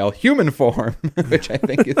 will yell "human form," which I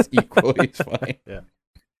think is equally funny.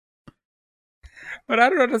 But I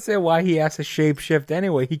don't understand why he has to shapeshift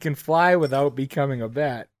anyway. He can fly without becoming a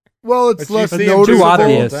bat. Well, it's But you less see him noticeable. Too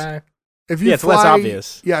obvious. If you Yeah, it's fly, less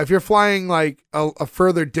obvious. Yeah, if you're flying like a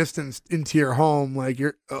further distance into your home, like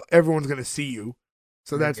everyone's gonna see you,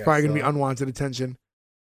 so I that's guess probably gonna be so. unwanted attention.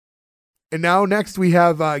 And now next we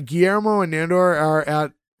have Guillermo and Nandor are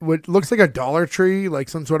at what looks like a Dollar Tree, like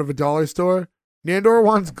some sort of a dollar store. Nandor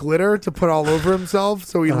wants glitter to put all over himself,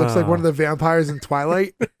 so he looks like one of the vampires in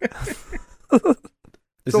Twilight.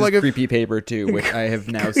 This So, is like, if- creepy paper too, which I have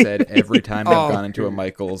now said every time Oh. I've gone into a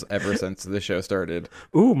Michael's ever since the show started.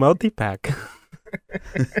 Ooh, multi-pack.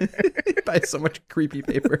 Buy so much creepy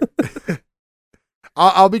paper.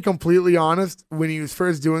 I'll be completely honest. When he was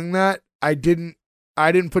first doing that, I didn't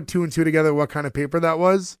put two and two together what kind of paper that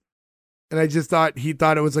was. And I just thought he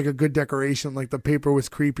thought it was like a good decoration. Like the paper was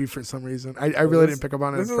creepy for some reason. I really didn't pick up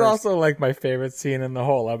on it. This at is first. also like my favorite scene in the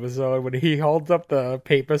whole episode when he holds up the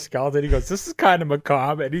paper skeleton. He goes, "This is kind of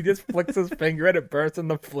macabre," and he just flicks his finger and it bursts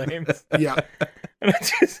into flames. Yeah. And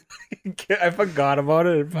I forgot about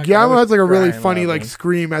it. Guillermo has like a really crying funny like laughing.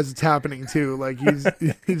 scream as it's happening too. Like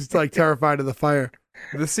he's like terrified of the fire.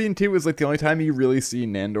 The scene too was like the only time you really see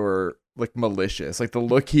Nandor like malicious. Like the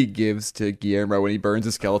look he gives to Guillermo when he burns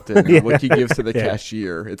a skeleton, and the look he gives to the Yeah.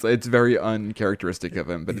 cashier. It's very uncharacteristic of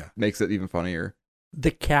him, but Yeah. it makes it even funnier.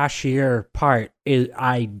 The cashier part is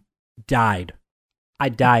I died. I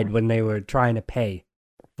died when they were trying to pay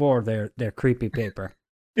for their creepy paper.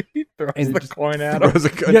 He throws And the just coin at him. Throws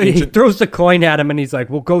a Yeah, he ancient- throws the coin at him and he's like,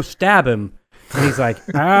 "Well, go stab him." And he's like,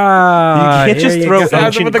 "Ah, you can't just here throw go."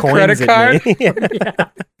 Stabs him ancient with a coins credit at me. Yeah.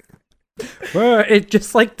 Well, it's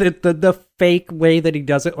just like the fake way that he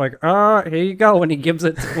does it, like, here you go, and he gives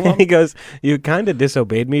it to him. He goes, "You kind of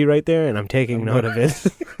disobeyed me right there, and I'm taking note of it."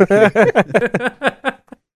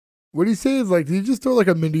 What do you say is like, did you just throw like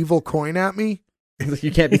a medieval coin at me? Like,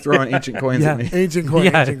 you can't be throwing ancient coins Yeah. at me. Ancient coin,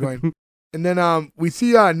 Yeah. ancient coin. And then we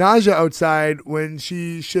see Naja outside when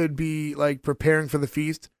she should be like preparing for the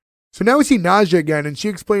feast. So now we see Naja again, and she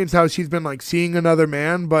explains how she's been like seeing another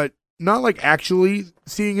man, but not like actually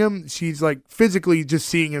seeing him. She's like physically just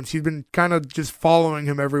seeing him. She's been kind of just following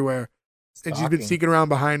him everywhere, and she's been Stalking. sneaking around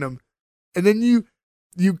behind him. And then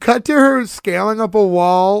you cut to her scaling up a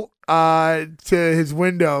wall to his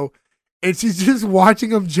window, and she's just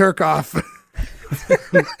watching him jerk off.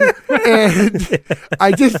 And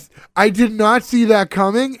I did not see that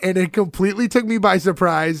coming, and it completely took me by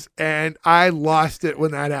surprise, and I lost it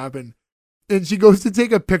when that happened. And she goes to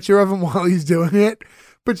take a picture of him while he's doing it,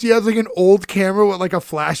 but she has like an old camera with like a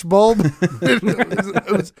flash bulb.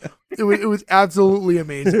 It was absolutely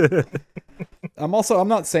amazing. I'm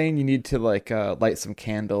not saying you need to like light some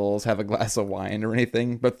candles, have a glass of wine or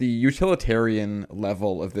anything, but the utilitarian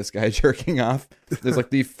level of this guy jerking off is like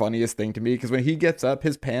the funniest thing to me, because when he gets up,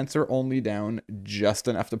 his pants are only down just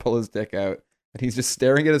enough to pull his dick out, and he's just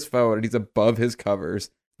staring at his phone, and he's above his covers.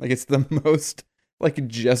 Like it's the most like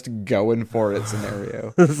just going for it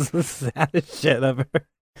scenario. This is the saddest shit ever.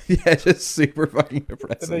 Yeah, just super fucking In a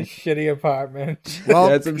depressing. shitty apartment. Well,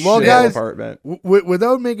 Yeah, it's some well, shit guys, apartment.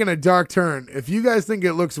 without making a dark turn, if you guys think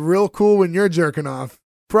it looks real cool when you're jerking off,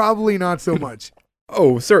 probably not so much.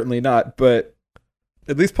 Oh, certainly not, but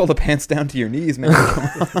at least pull the pants down to your knees, man.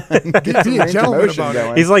 Come on. Get Be some a range of gentleman motion about it.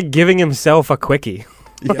 going. He's like giving himself a quickie.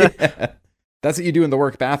 Yeah. That's what you do in the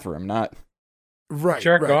work bathroom, not Right,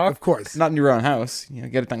 Jerk right, off? of course. not in your own house. You know,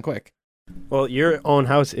 get it done quick. Well, your own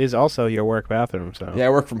house is also your work bathroom, so Yeah, I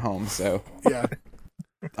work from home, so Yeah.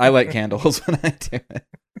 I light candles when I do it.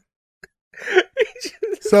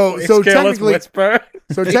 So Careless technically, whisper.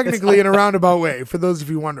 technically, in a roundabout way, for those of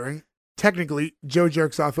you wondering, technically, Joe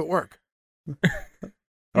jerks off at work. Oh,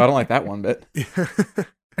 I don't like that one bit.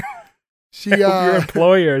 She, I hope your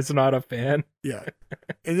employer is not a fan. yeah,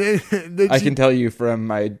 and then I she, can tell you from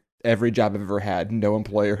my every job I've ever had, no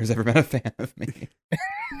employer has ever been a fan of me.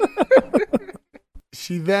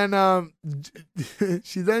 she then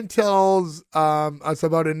she then tells us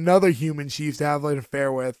about another human she used to have an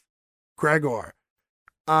affair with, Gregor,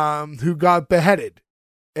 who got beheaded,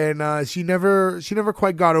 and she never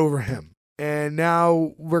quite got over him. And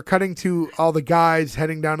now we're cutting to all the guys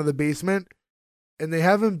heading down to the basement, and they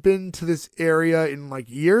haven't been to this area in like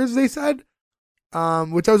years, they said,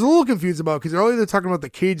 which I was a little confused about, because earlier they're talking about the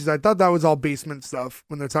cages. I thought that was all basement stuff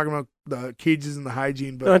when they're talking about the cages and the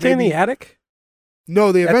hygiene, but aren't they in maybe- the attic?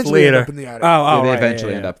 no, they That's eventually end later. up in the attic. Oh, they right,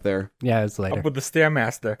 eventually yeah, end yeah. up there. Yeah, it's later. Up with the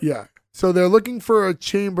Stairmaster. Yeah. So they're looking for a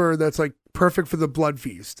chamber that's like perfect for the blood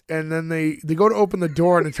feast. And then they go to open the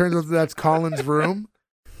door, and it turns out that's Colin's room.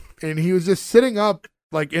 And he was just sitting up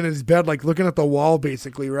like in his bed, like looking at the wall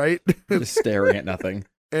basically, right? Just staring at nothing.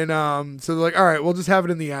 And so they're like, all right, we'll just have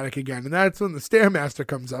it in the attic again. And that's when the Stairmaster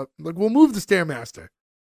comes up. Like, we'll move the Stairmaster.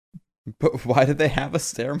 But why did they have a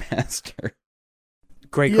stairmaster?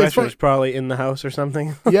 Great Yeah, it's question. fun- It's probably in the house or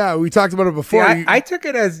something. Yeah, we talked about it See, before. I took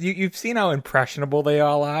it as you've seen how impressionable they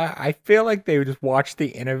all are. I feel like they just watched the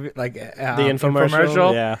interview, like The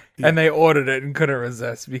infomercial. Yeah. and they ordered it and couldn't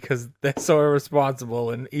resist because they're so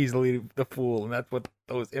irresponsible and easily the fool, and that's what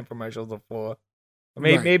those infomercials are for.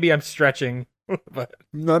 Maybe, Right. maybe I'm stretching, but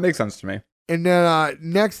No, that makes sense to me. And then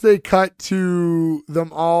next they cut to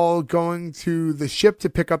them all going to the ship to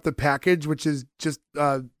pick up the package, which is just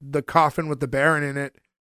the coffin with the Baron in it.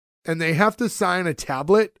 And they have to sign a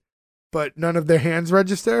tablet, but none of their hands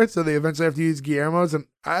register, so they eventually have to use Guillermo's. And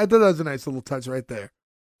I thought that was a nice little touch right there.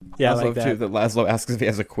 Yeah, I like love too that. that Laszlo asks if he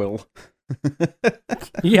has a quill.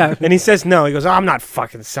 Yeah. And he says no. He goes, "Oh, I'm not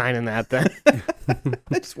fucking signing that then."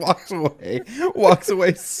 Just walks away. Walks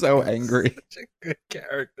away so angry. such a good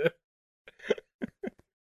character.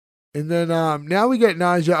 And then now we get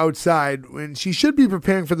Naja outside when she should be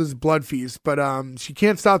preparing for this blood feast, but she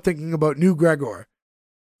can't stop thinking about new Gregor.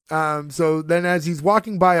 So then as he's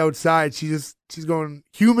walking by outside, she's going,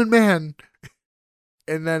 human man.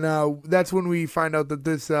 And then that's when we find out that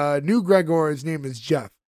this new Gregor, his name is Jeff.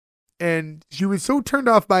 And she was so turned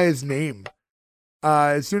off by his name.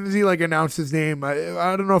 As soon as he like announced his name, I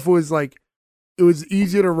don't know if it was like, it was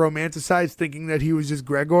easier to romanticize thinking that he was just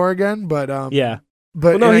Gregor again, but Yeah.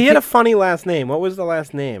 but Well, no, and I he had a can't- funny last name. What was the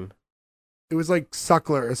last name? it was like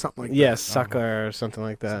Suckler or something like Yes, Sucker or something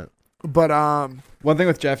like that. that. But One thing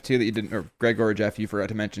with Jeff too that you didn't, or Gregor or Jeff, you forgot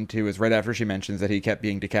to mention too, is right after she mentions that he kept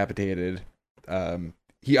being decapitated,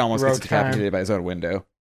 he almost gets Wrote time. decapitated by his own window.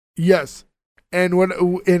 yes, and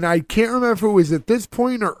I can't remember if it was at this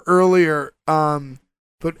point or earlier.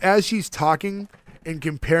 But as she's talking and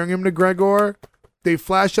comparing him to Gregor, they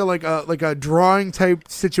flash a like a drawing type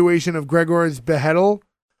situation of Gregor's beheadal,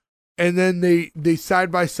 and then they side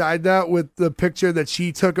by side that with the picture that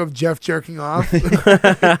she took of Jeff jerking off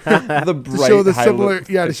The to bright, show the high-lit similar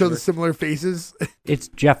to show the picture. similar faces. It's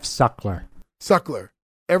Jeff Suckler. Suckler.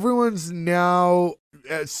 Everyone's now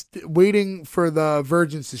waiting for the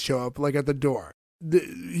virgins to show up, like at the door.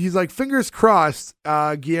 He's like, fingers crossed,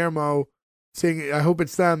 Guillermo, saying, I hope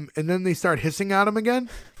it's them. And then they start hissing at him again.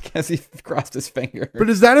 Because he crossed his finger. But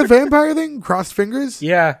is that a vampire thing? Crossed fingers?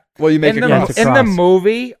 Yeah. Well, you make in a the, cross. it's a in the cross.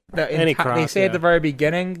 movie, Any they cross, say at yeah. the very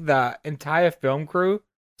beginning, the entire film crew,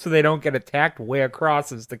 so they don't get attacked, wear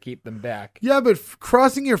crosses to keep them back. Yeah, but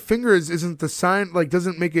crossing your fingers isn't the sign, like,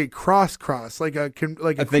 doesn't make a cross, like a I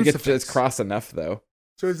think it's crucifix. cross enough though.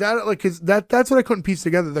 So is that like, cause that's what I couldn't piece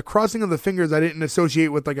together. The crossing of the fingers I didn't associate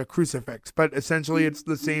with like a crucifix, but essentially it's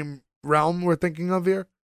the same realm we're thinking of here.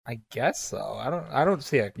 I guess so. I don't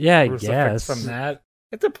see a Yeah, I crucifix guess. from that.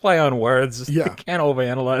 It's a play on words. Yeah. You can't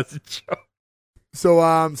overanalyze the show.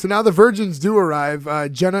 So now the virgins do arrive,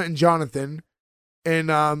 Jenna and Jonathan,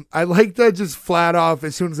 and I like that just flat off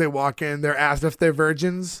as soon as they walk in, they're asked if they're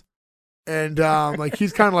virgins, and like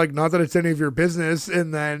he's kind of like, not that it's any of your business,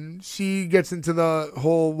 and then she gets into the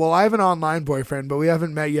whole, well, I have an online boyfriend, but we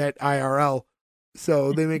haven't met yet IRL,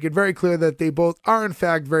 so they make it very clear that they both are in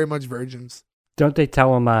fact very much virgins. Don't they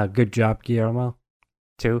tell him, good job, Guillermo,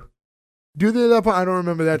 too? Do they at that point? I don't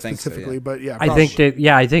remember that I think so, specifically, yeah. but yeah, I think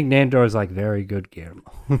I think Nandor is like, very good, Guillermo.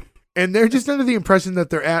 and they're just under the impression that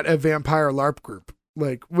they're at a vampire LARP group,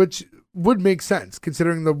 like, which would make sense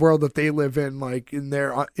considering the world that they live in, like in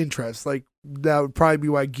their interests. Like that would probably be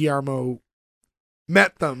why Guillermo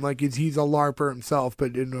met them. Like he's a LARPer himself,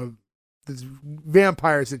 but in this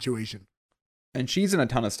vampire situation. And she's in a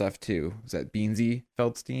ton of stuff too. Is that Beansy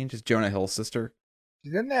Feldstein, just Jonah Hill's sister?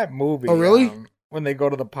 She's in that movie. Oh, really? When they go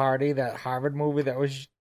to the party, that Harvard movie that was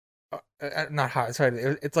not Harvard.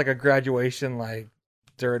 Sorry, it's like a graduation, like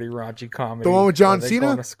dirty, raunchy comedy. The one with John where they Cena?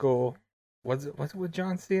 Going to school. Was it with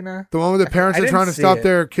John Cena? The one where the parents I are didn't trying to see stop it.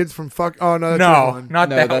 their kids from fuck. Oh no, that's No, one. not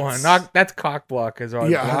No, that that's- one. Not that's cock blockers or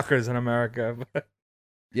Yeah. blockers in America. But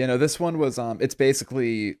Yeah, no, this one was it's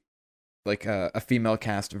basically like a female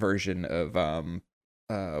cast version of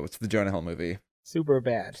what's the Jonah Hill movie? super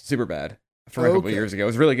bad. Super Bad. From a couple Okay. years ago. It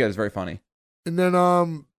was really good. It was very funny. And then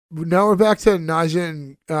now we're back to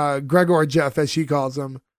Naja and Gregor Jeff, as she calls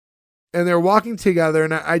him. And they're walking together,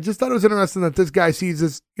 and I just thought it was interesting that this guy sees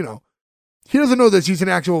this, he doesn't know that she's an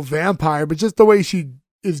actual vampire, but just the way she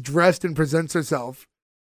is dressed and presents herself.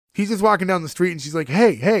 He's just walking down the street and she's like,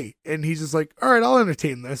 hey. And he's just like, all right, I'll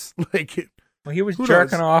entertain this. Like, Well, he was Who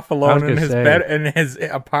jerking knows? off I was alone in gonna his say. bed in his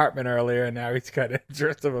apartment earlier, and now he's got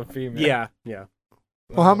interest of a female. Yeah.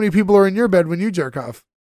 well, how many people are in your bed when you jerk off?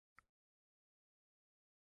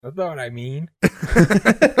 That's not what I mean.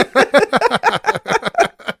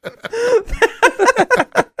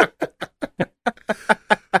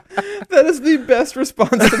 That is the best response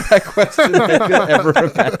to that question I could ever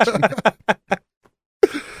imagine.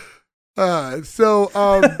 Yeah. So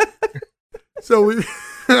so we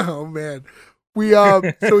oh man.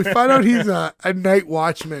 So we find out he's a night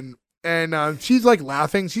watchman, and she's like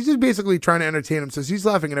laughing. She's just basically trying to entertain him. So she's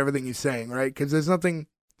laughing at everything he's saying, right? Because there's nothing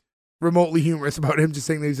remotely humorous about him just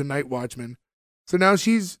saying that he's a night watchman. So now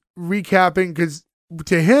she's recapping, because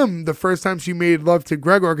to him, the first time she made love to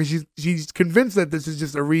Gregor, because she's convinced that this is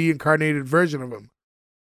just a reincarnated version of him.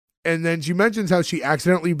 And then she mentions how she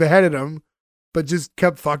accidentally beheaded him, but just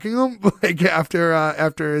kept fucking him like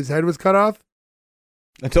after his head was cut off.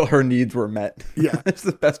 Until her needs were met. Yeah. That's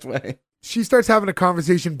the best way. She starts having a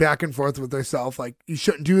conversation back and forth with herself, like, you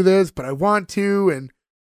shouldn't do this, but I want to. And,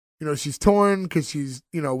 she's torn because she's,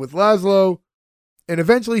 with Laszlo. And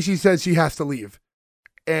eventually she says she has to leave.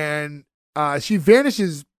 And she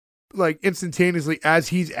vanishes, like, instantaneously as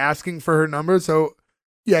he's asking for her number. So,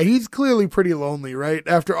 yeah, he's clearly pretty lonely, right?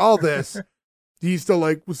 After all this, he's still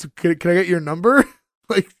like, can I get your number?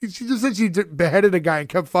 Like, she just said she beheaded a guy and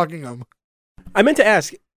kept fucking him. I meant to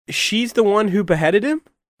ask, she's the one who beheaded him?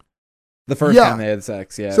 The first time they had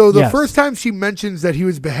sex, yeah. So the first time she mentions that he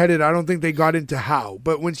was beheaded, I don't think they got into how.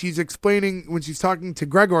 But when she's talking to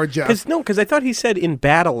Gregor, Jeff. Because I thought he said in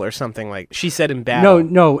battle or something, like, she said in battle.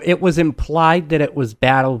 No, it was implied that it was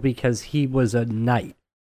battle because he was a knight.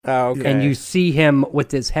 Oh, okay. And you see him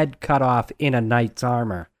with his head cut off in a knight's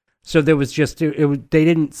armor. So there was just, they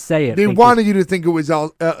didn't say it. They wanted you to think it was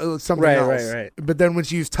something else. Right. But then when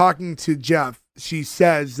she was talking to Jeff, she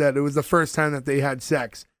says that it was the first time that they had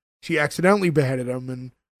sex. She accidentally beheaded him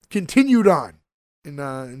and continued on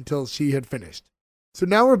until she had finished. So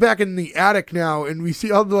now we're back in the attic now, and we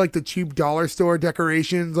see all the cheap dollar store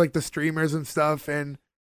decorations, like the streamers and stuff, and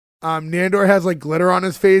Nandor has like glitter on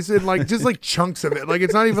his face and just chunks of it. Like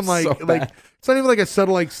it's not even it's not even like a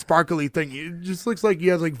subtle sparkly thing. It just looks like he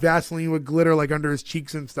has Vaseline with glitter under his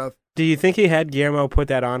cheeks and stuff. Do you think he had Guillermo put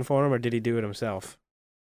that on for him, or did he do it himself?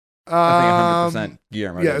 I think 100%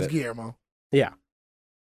 Guillermo. Yeah, it's Guillermo. Yeah.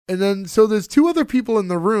 And then, so there's two other people in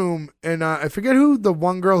the room, and I forget who the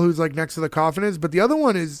one girl who's next to the coffin is, but the other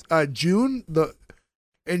one is June.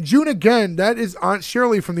 And June again, that is Aunt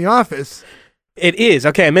Shirley from The Office. It is.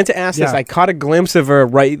 Okay, I meant to ask this. I caught a glimpse of her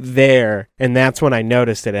right there, and that's when I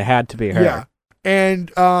noticed it. It had to be her. Yeah. And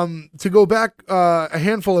to go back a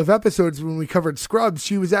handful of episodes when we covered Scrubs,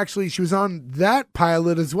 she was on that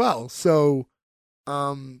pilot as well. So,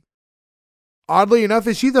 oddly enough,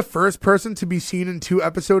 is she the first person to be seen in 2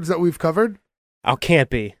 episodes that we've covered? Oh, can't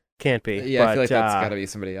be. Yeah, but, I feel like that's got to be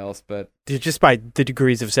somebody else, but just by the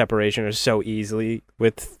degrees of separation are so easily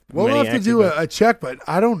with. We'll have to do a check, but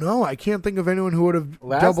I don't know. I can't think of anyone who would have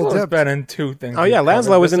double dipped. Been in 2 things. Oh yeah,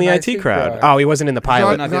 Laszlo was in the IT crowd. Oh, he wasn't in the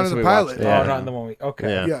pilot. Not in the pilot. Oh, not in the movie.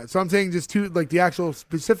 Okay. Yeah. So I'm saying just 2, the actual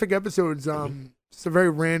specific episodes. It's a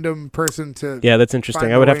very random person to. Yeah, that's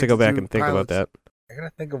interesting. I would have to go back and think about that. I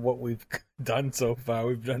gotta think of what we've done so far.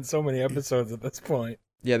 We've done so many episodes at this point.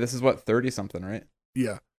 Yeah, this is 30 something, right?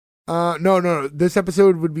 Yeah. No. This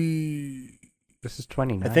episode would be. This is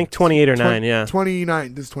 29. I think 28 or 9. Yeah.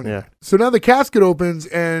 29. This is 29. Yeah. So now the casket opens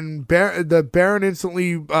and the Baron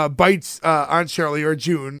instantly bites Aunt Shirley or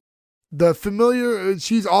June. The familiar.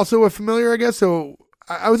 She's also a familiar, I guess. So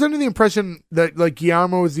I was under the impression that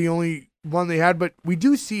Guillermo was the only one they had, but we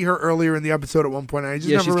do see her earlier in the episode at one point.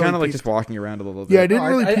 She's kind of just walking around a little bit. Yeah, I didn't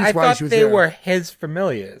really piece I why thought she was they there. were his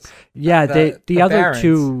familiars. Yeah, the other Barons.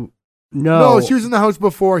 2. No, she was in the house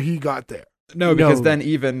before he got there. No, because then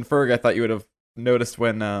even Ferg, I thought you would have noticed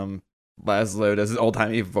when Laszlo does his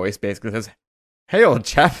old-timey voice, basically says, "Hey, old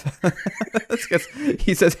chap." That's because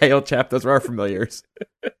he says, "Hey, old chap." Those are our familiars.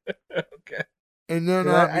 Okay. And then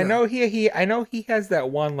I know he has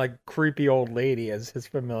that one creepy old lady as his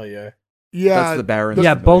familiar. Yeah, that's the Baron.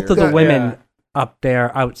 Yeah, both of the Yeah. women up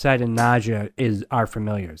there outside in Naja are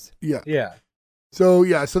familiars. Yeah. So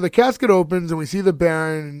the casket opens and we see the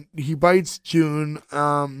Baron. He bites June.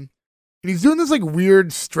 And he's doing this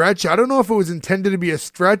weird stretch. I don't know if it was intended to be a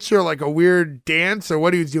stretch or a weird dance or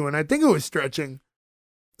what he was doing. I think it was stretching.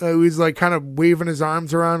 He was kind of waving his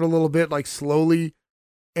arms around a little bit, slowly.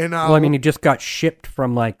 And Well, I mean, he just got shipped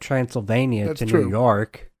from Transylvania That's to true. New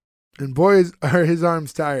York. And boy, are his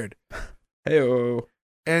arms tired. Hey-oh.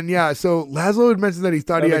 And so Laszlo had mentioned that he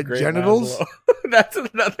thought he had genitals. Laszlo. That's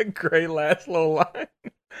another great Laszlo line.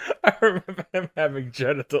 I remember him having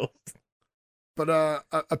genitals. But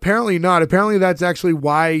apparently not. Apparently that's actually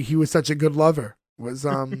why he was such a good lover, was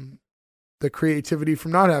the creativity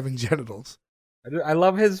from not having genitals. I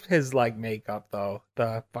love his like makeup though,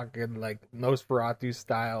 the fucking like Nosferatu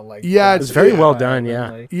style like. Yeah, It's very well done, yeah.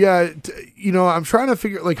 like- Yeah, I'm trying to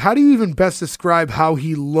figure like how do you even best describe how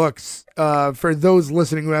he looks for those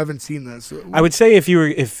listening who haven't seen this. I would say if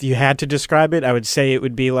you had to describe it, I would say it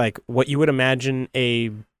would be like what you would imagine a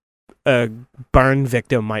burn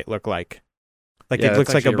victim might look like. Like Yeah, it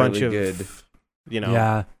looks that's like a actually bunch really of, good.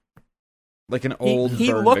 Yeah. Like an He, old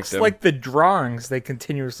he burn looks victim. like the drawings they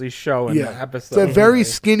continuously show in the It's episode. a very Like,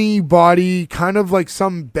 skinny body, kind of like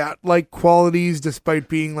some bat-like qualities, despite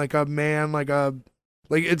being like a man, like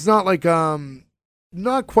it's not like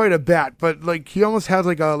not quite a bat, but like he almost has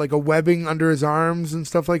like a webbing under his arms and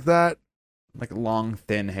stuff like that. like long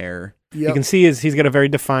thin hair. you Yeah, can see he's got a very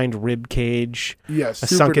defined rib cage, yes, a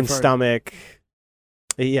super sunken defined. stomach.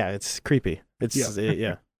 Yeah, it's creepy. It's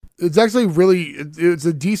yeah. It's actually it's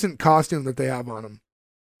a decent costume that they have on him.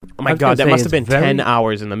 Oh my I was god, gonna that say must have it's been very- 10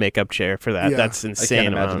 hours in the makeup chair for that. Yeah. That's I insane.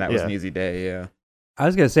 can't imagine amount, that was yeah. an easy day. Yeah. I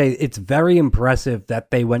was gonna say it's very impressive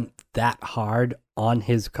that they went that hard on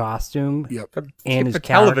his costume Yep. and his for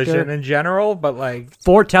television character. in general, but like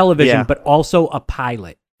For television, Yeah. but also a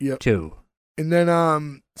pilot Yep. too. And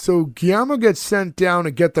then so Guillermo gets sent down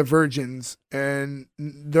to get the virgins, and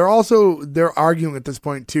they're arguing at this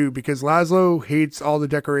point too because Laszlo hates all the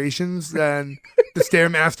decorations and the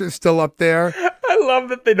Stairmaster's still up there. I love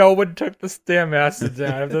that no one took the Stairmaster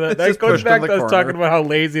down after that. It's That just goes pushed in back the to us corner. talking about how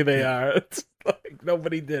lazy they are. It's like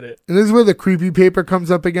nobody did it. And this is where the creepy paper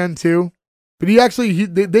comes up again too. But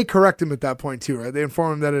they correct him at that point too, right? They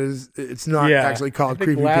inform him that it's not actually I called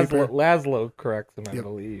think creepy paper. Laszlo corrects him, I Yep.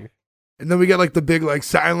 believe. And then we get like the big like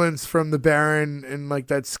silence from the Baron and like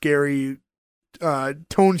that scary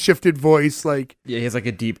tone shifted voice like Yeah, he has like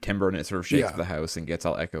a deep timbre and it sort of shakes Yeah. the house and gets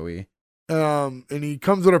all echoey. and he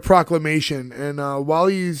comes with a proclamation and while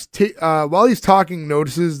he's talking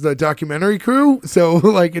notices the documentary crew, so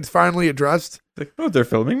like it's finally addressed. It's like, oh, they're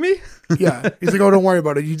filming me? Yeah, he's like, oh, don't worry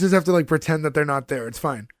about it, you just have to like pretend that they're not there, it's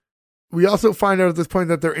fine. We also find out at this point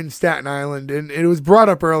that they're in Staten Island, and it was brought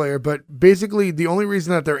up earlier, but basically the only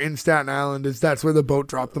reason that they're in Staten Island is that's where the boat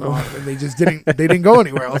dropped them off, and they didn't go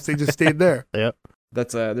anywhere else, they just stayed there.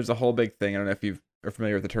 That's there's a whole big thing. I don't know if you are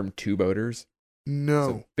familiar with the term two boaters. No.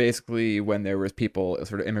 So basically, when there was people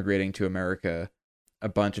sort of immigrating to America, a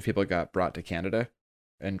bunch of people got brought to Canada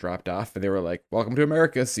and dropped off, and they were like, "Welcome to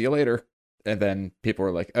America, see you later." And then people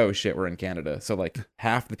were like, "Oh shit, we're in Canada." So like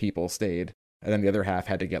half the people stayed, and then the other half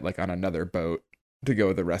had to get like on another boat to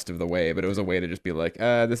go the rest of the way. But it was a way to just be like,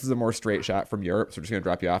 "This is a more straight shot from Europe, so we're just gonna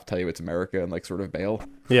drop you off, tell you it's America, and like sort of bail."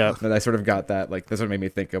 Yeah. And I sort of got that. Like that's what made me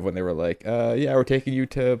think of when they were like, "Yeah, we're taking you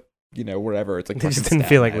to wherever." It's like They just fucking didn't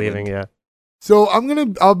feel Staten like Island. leaving, yeah. So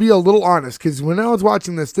I'll be a little honest, because when I was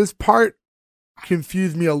watching this part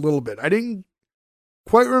confused me a little bit. I didn't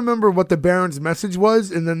quite remember what the Baron's message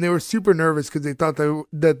was, and then they were super nervous because they thought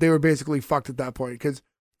that they were basically fucked at that point. Because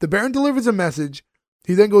the Baron delivers a message,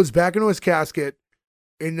 he then goes back into his casket,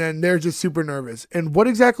 and then they're just super nervous. And what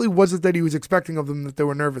exactly was it that he was expecting of them that they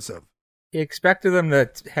were nervous of? He expected them to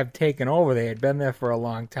have taken over. They had been there for a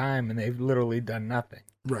long time, and they've literally done nothing.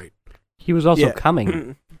 Right. He was also Yeah.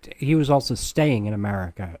 coming. He was also staying in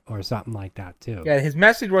America or something like that too. Yeah, his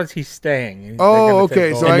message was he's staying. They're Oh, gonna okay.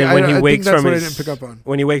 take So over. And then I when he think wakes that's from what his- I didn't pick up on.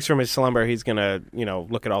 When he wakes from his slumber, he's gonna,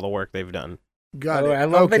 look at all the work they've done. Got Oh, it. I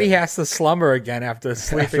love that Okay. he has to slumber again after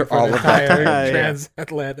sleeping After for all the of that entire time. Yeah.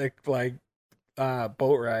 transatlantic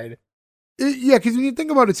boat ride. Yeah, because when you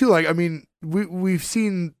think about it too, like I mean, we've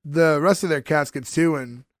seen the rest of their caskets too,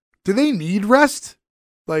 and do they need rest?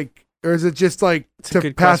 Like, or is it just like It's a to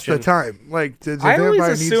good pass question. the time? Like, does a I always vampire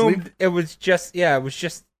need sleep? assumed it was just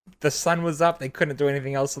the sun was up. They couldn't do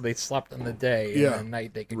anything else, so they slept in the day. Yeah. And at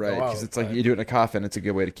night they could Right, go out. because it's like but- you do it in a coffin. It's a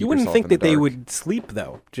good way to keep. You wouldn't yourself think in the that they dark. would sleep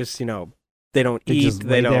though. Just they don't They eat. just They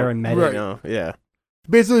lay don't. there and meditate. Right. Yeah.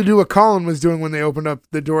 Basically, do what Colin was doing when they opened up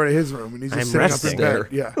the door to his room, and he's just I'm sitting resting. up in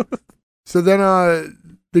bed. Yeah. So then,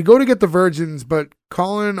 they go to get the virgins, but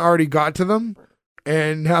Colin already got to them,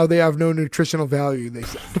 and now they have no nutritional value. They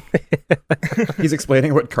said. He's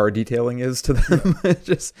explaining what car detailing is to them. It's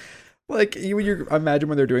just like you imagine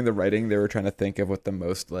when they're doing the writing, they were trying to think of what the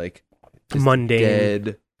most like just Mundane.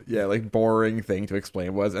 dead, like boring thing to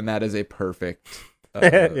explain was, and that is a perfect.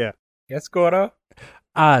 Yeah. Yes, Gordo?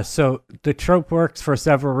 So the trope works for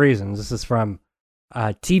several reasons. This is from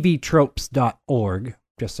tvtropes.org,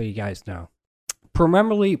 just so you guys know.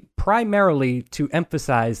 Primarily to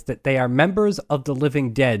emphasize that they are members of the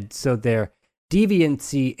living dead, so their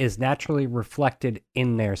deviancy is naturally reflected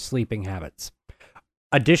in their sleeping habits.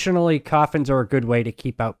 Additionally, coffins are a good way to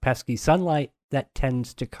keep out pesky sunlight that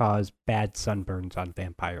tends to cause bad sunburns on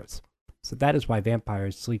vampires. So that is why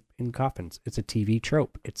vampires sleep in coffins. It's a TV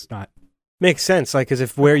trope. It's not. Makes sense, like, because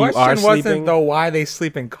if where you are Question wasn't sleeping, though why they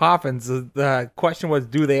sleep in coffins. The question was,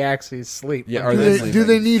 do they actually sleep? Yeah, are Do they they, do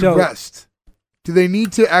they need So- rest? Do they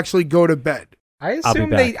need to actually go to bed? I I'll be assume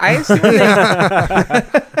back. I assume they.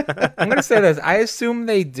 I'm gonna say this. I assume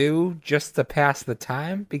they do just to pass the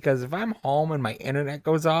time, because if I'm home and my internet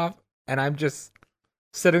goes off and I'm just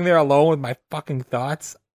sitting there alone with my fucking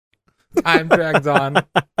thoughts, time drags on, and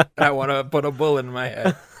I want to put a bullet in my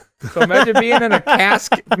head. So imagine being in a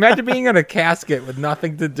casket. Imagine being in a casket with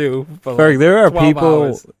nothing to do. For Berg, like there are 12 people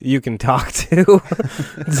hours. you can talk to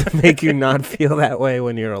to make you not feel that way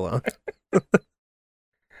when you're alone.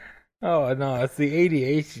 Oh no, it's the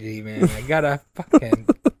ADHD, man. I gotta fucking.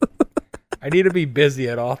 I need to be busy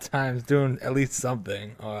at all times doing at least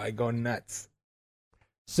something, or I go nuts.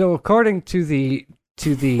 So according to the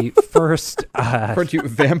first According to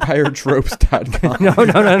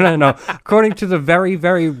vampiretropes.com. no. According to the very,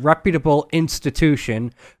 very reputable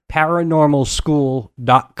institution,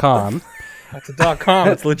 paranormalschool.com, That's a .com.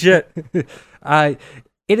 It's legit.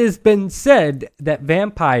 it has been said that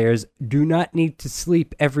vampires do not need to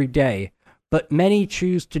sleep every day, but many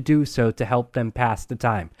choose to do so to help them pass the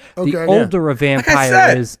time. Okay. The Yeah. older a vampire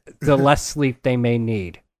said. is, the less sleep they may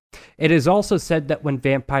need. It is also said that when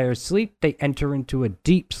vampires sleep, they enter into a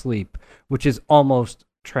deep sleep, which is almost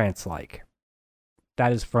trance-like.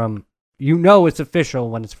 That is from, it's official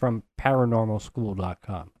when it's from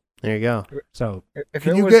paranormalschool.com. There you go. So If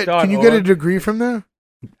Can it you was get a .org, degree from there?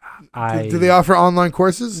 I Do they offer online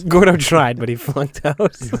courses? Gordo tried, but he flunked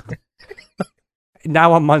out.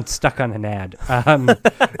 now I'm stuck on an ad.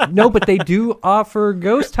 No, but they do offer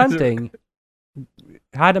ghost hunting,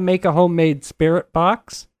 how to make a homemade spirit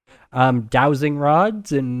box, dowsing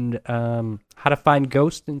rods, and how to find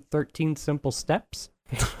ghosts in 13 simple steps,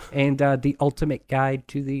 and the ultimate guide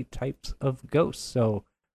to the types of ghosts. So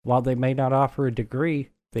while they may not offer a degree,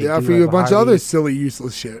 They do offer you have a bunch of highly- other silly,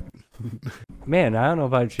 useless shit. Man, I don't know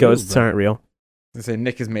about you. Ghosts but aren't real. I say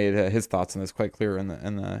Nick has made his thoughts on this quite clear in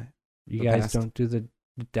the You the guys past. don't do the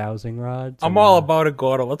dowsing rods. I'm and, all about it,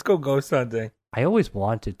 Gordo. Let's go ghost hunting. I always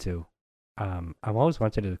wanted to. I've always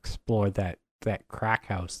wanted to explore that crack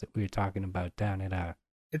house that we were talking about down at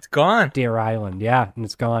It's gone. Deer Island. Yeah, and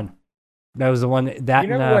it's gone. That was the one that You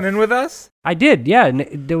never went in with us? I did. Yeah, and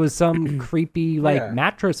there was some creepy Yeah.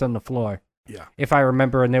 mattress on the floor. Yeah. If I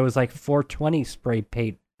remember, and there was like 420 spray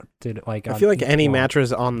paint. I feel like any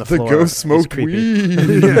mattress on the floor ghost is smoked creepy.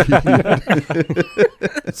 weed.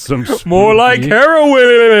 Some More like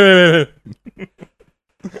heroin.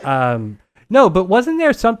 No, but wasn't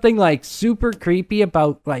there something like super creepy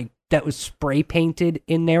about like that was spray painted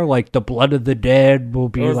in there, like the blood of the dead will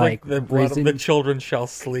be It was like like the blood of risen. the children shall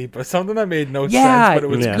sleep, or something that made no Yeah, sense, but it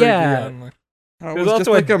was yeah. creepy. Yeah. On- Oh, There's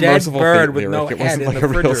also a dead bird with no It head wasn't in like the a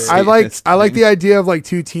real refrigerator. I like Satanist the thing. idea of like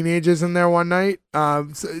two teenagers in there one night.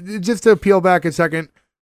 So just to peel back a second,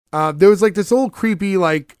 there was like this old creepy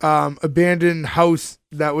like abandoned house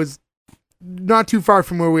that was not too far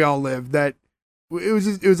from where we all lived. That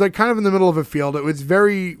it was like kind of in the middle of a field. It was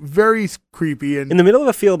very very creepy and In the middle of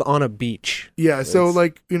a field on a beach. yeah. So It's-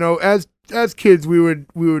 like as kids we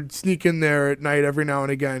would sneak in there at night every now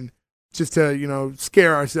and again just to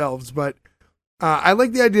scare ourselves, but. I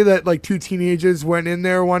like the idea that like two teenagers went in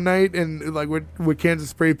there one night and like with cans of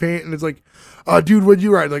spray paint and it's like, oh dude, what'd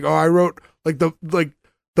you write? Like, oh, I wrote the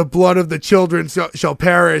blood of the children shall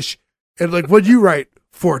perish, and like, what'd you write?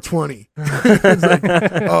 420. It's like,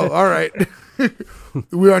 oh, all right. We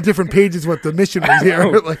were on different pages. What the mission was here?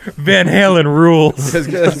 Like, Van Halen rules. I was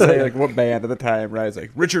gonna say like what band at the time, right? It's like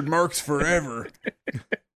Richard Marx forever.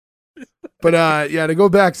 but yeah, to go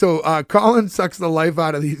back. So Colin sucks the life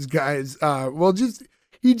out of these guys.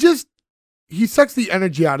 He sucks the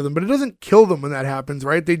energy out of them, but it doesn't kill them when that happens,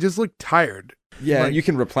 right? They just look tired. Yeah, Like- you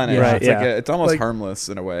can replenish. Right, it's yeah. like it's almost Like- harmless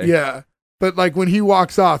in a way. Yeah. But like when he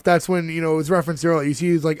walks off, that's when, it was referenced earlier. You see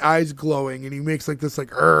his like eyes glowing and he makes like this like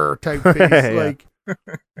type face. Yeah. Like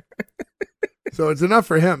so it's enough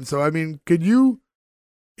for him. So I mean, could you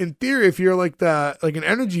in theory, if you're like an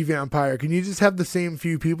energy vampire, can you just have the same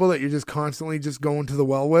few people that you're just constantly just going to the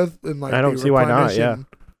well with and like I don't they see why not, replenish yeah. and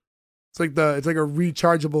It's like a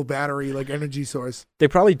rechargeable battery, like energy source. They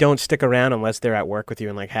probably don't stick around unless they're at work with you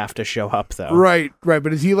and like have to show up though. Right. But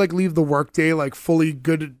does he like leave the workday like fully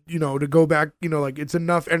good, to go back, like it's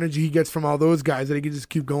enough energy he gets from all those guys that he can just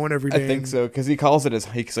keep going every day? I think so, because he calls it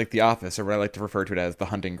he's like the office, or what I like to refer to it as the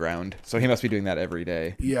hunting ground. So he must be doing that every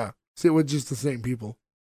day. Yeah. Sit with just the same people.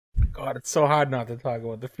 God, it's so hard not to talk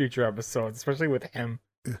about the future episodes, especially with him.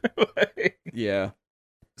 Yeah.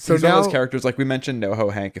 So He's one now of those characters, like we mentioned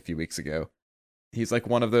NoHo Hank a few weeks ago. He's like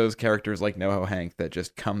one of those characters like NoHo Hank that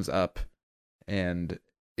just comes up and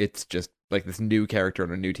it's just like this new character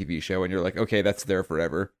on a new TV show, and you're like, okay, that's there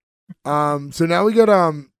forever. So now we got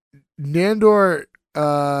Nandor,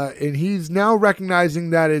 and he's now recognizing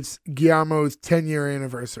that it's Guillermo's 10-year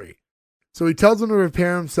anniversary. So he tells him to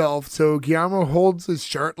prepare himself. So Guillermo holds his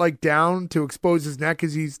shirt like down to expose his neck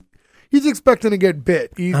because he's expecting to get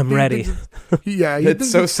bit. I'm ready. Yeah, It's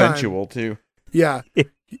so sensual too. Yeah,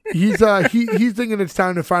 he's thinking it's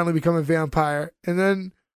time to finally become a vampire, and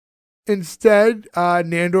then instead,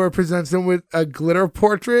 Nandor presents him with a glitter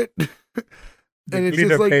portrait, and it's glitter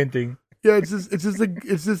just like painting. yeah, it's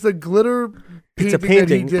just a glitter It's a painting that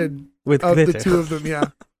he painting did with of glitter. the two of them. Yeah,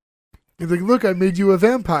 he's like, look, I made you a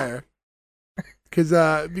vampire. Because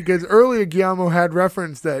earlier Guillermo had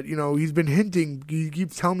referenced that, he's been hinting, he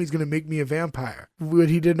keeps telling me he's going to make me a vampire. What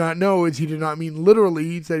he did not know is he did not mean literally.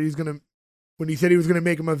 He said when he said he was going to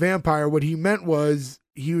make him a vampire, what he meant was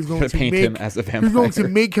he was going to paint him as a he vampire. was going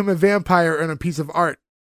to make him a vampire in a piece of art.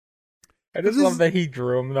 I just love that he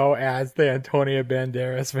drew him though as the Antonio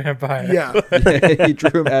Banderas vampire. Yeah. Yeah, he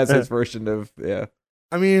drew him as his version of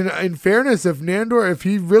I mean, in fairness, if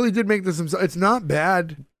he really did make this himself, it's not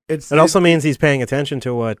bad. It also means he's paying attention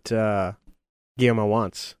to what Guillermo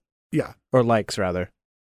wants. Yeah. Or likes, rather.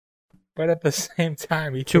 But at the same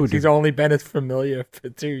time, Two he's only been his familiar for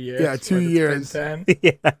 2 years. Yeah, 2 when it's years. been 10.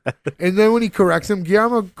 Yeah. And then when he corrects him,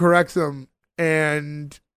 Guillermo corrects him,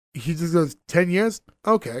 and he just goes, 10 years?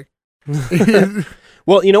 Okay.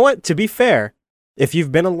 Well, you know what? To be fair, if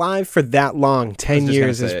you've been alive for that long, 10 just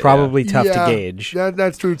years gonna is say, probably tough Yeah. to gauge.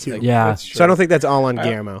 That's true, too. Yeah. That's true. So I don't think that's all on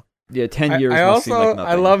Guillermo. Yeah, 10 years I must seem also like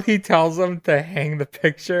nothing. I love he tells him to hang the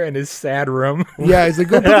picture in his sad room. Yeah, he's like,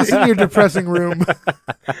 go put this in your depressing room.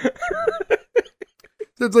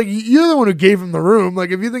 So it's like, you're the one who gave him the room.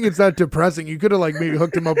 Like, if you think it's that depressing, you could have, like, maybe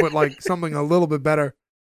hooked him up with, like, something a little bit better.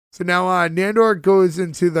 So now Nandor goes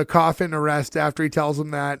into the coffin to rest after he tells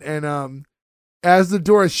him that. And as the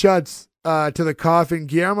door shuts to the coffin,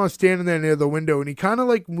 Guillermo's standing there near the window, and he kind of,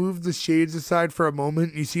 like, moves the shades aside for a moment.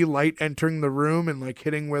 And you see light entering the room and, like,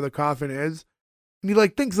 hitting where the coffin is. And he,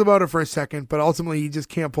 like, thinks about it for a second, but ultimately he just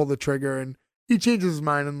can't pull the trigger. And he changes his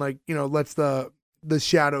mind and, like, lets the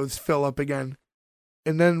shadows fill up again.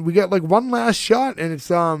 And then we get like one last shot, and it's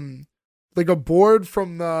like a board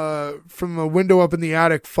from the window up in the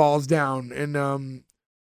attic falls down, and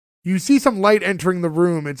you see some light entering the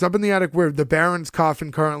room. It's up in the attic where the Baron's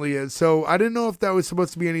coffin currently is. So I didn't know if that was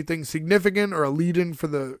supposed to be anything significant or a lead-in for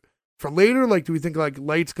later. Like, do we think like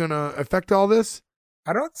light's gonna affect all this?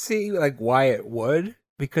 I don't see like why it would,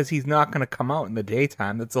 because he's not going to come out in the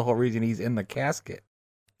daytime. That's the whole reason he's in the casket.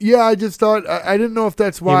 Yeah, I just thought I didn't know if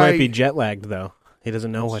that's He why. might be jet lagged, though. He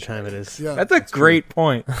doesn't know what time it is. Yeah. That's a great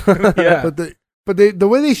point. Yeah. But the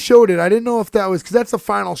way they showed it, I didn't know if that was because that's the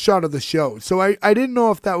final shot of the show. So I didn't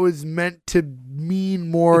know if that was meant to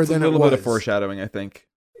mean more It's than a little it was. bit of foreshadowing, I think,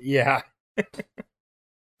 Yeah.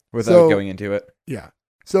 without going into it. Yeah.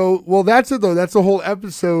 So well, that's it though. That's the whole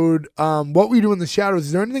episode. What we do in the shadows.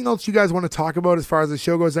 Is there anything else you guys want to talk about as far as the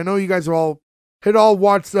show goes? I know you guys had all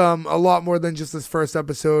watched a lot more than just this first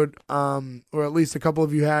episode, or at least a couple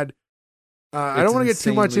of you had. I don't want to get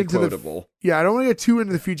too much into quotable. I don't want to get too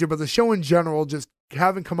into the future, but the show in general, just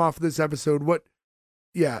having come off of this episode,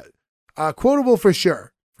 quotable for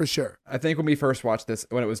sure. I think when we first watched this,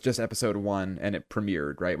 when it was just episode 1 and it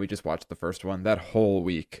premiered, right? We just watched the first one. That whole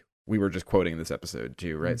week, we were just quoting this episode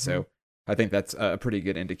too, right? So I think that's a pretty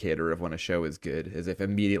good indicator of when a show is good, is if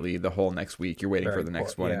immediately the whole next week you're waiting Very for the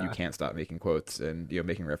next cool, one and you yeah. can't stop making quotes and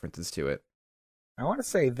making references to it. I want to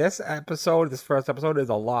say this first episode is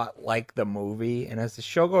a lot like the movie, and as the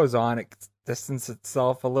show goes on, it distances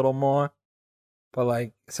itself a little more. But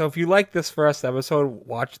like, so if you like this first episode,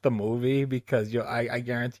 watch the movie because I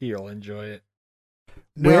guarantee you'll enjoy it.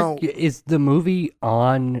 Now, Where is the movie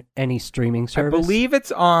on any streaming service? I believe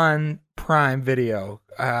it's on Prime Video.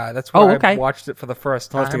 That's where okay. I watched it for the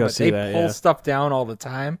first I'll time. have to go but see they that, pull yeah. stuff down all the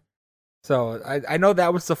time. So I know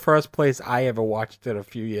that was the first place I ever watched it a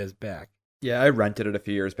few years back. Yeah, I rented it a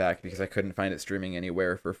few years back because I couldn't find it streaming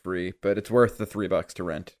anywhere for free, but it's worth the $3 to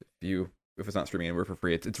rent if it's not streaming anywhere for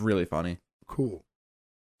free. It's really funny. cool.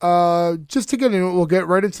 Just to get into it, we'll get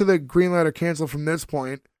right into the green light or cancel from this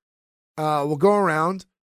point. We'll go around.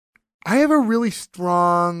 I have a really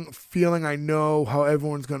strong feeling I know how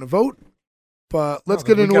everyone's going to vote, but let's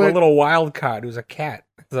get into We got it. a little wild card who's a cat,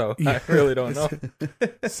 so Yeah. I really don't know.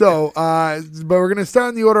 So, but we're going to start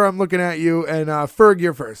in the order I'm looking at you, and Ferg,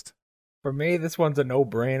 you're first. For me, this one's a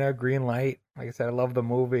no-brainer. Green light. Like I said, I love the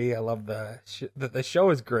movie. I love the show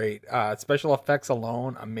is great. Special effects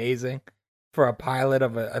alone, amazing. for a pilot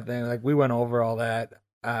of a thing. Like we went over all that.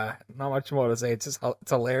 Not much more to say. It's just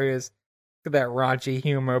it's hilarious. Look at that raunchy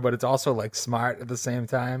humor, but it's also like smart at the same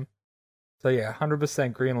time. So yeah,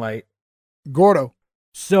 100% green light. Gordo.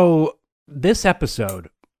 So this episode,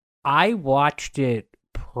 I watched it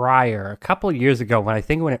prior a couple years ago when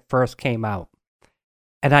it first came out,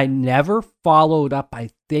 and I never followed up. I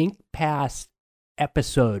think past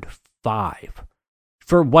episode 5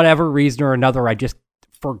 for whatever reason or another. I just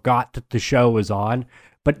forgot that the show was on.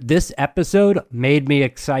 But this episode made me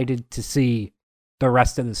excited to see the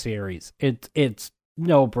rest of the series. It's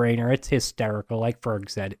no brainer. It's hysterical. Like Ferg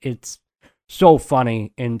said, it's so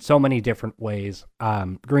funny in so many different ways.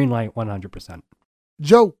 Green light 100%.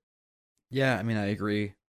 Joe. Yeah, I mean, I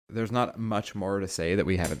agree. There's not much more to say that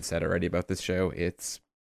we haven't said already about this show. It's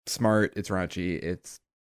smart, it's raunchy, it's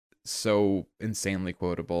so insanely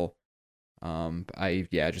quotable. I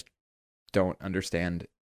just don't understand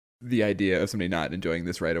the idea of somebody not enjoying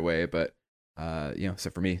this right away, but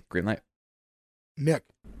so for me, green light. Nick.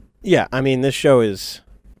 Yeah, I mean, this show is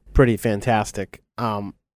pretty fantastic.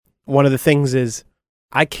 One of the things is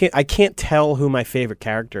I can't tell who my favorite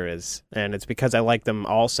character is, and it's because I like them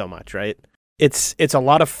all so much, right? It's a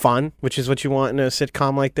lot of fun, which is what you want in a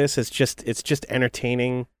sitcom like this. It's just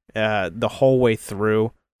entertaining the whole way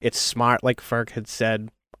through. It's smart, like Ferg had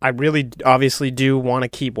said. I really obviously do want to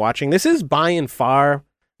keep watching. This is by and far,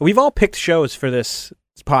 we've all picked shows for this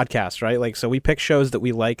podcast, right? Like, so we pick shows that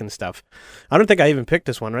we like and stuff. I don't think I even picked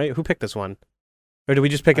this one, right? Who picked this one? Or did we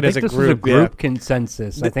just pick it as a this group? Is a group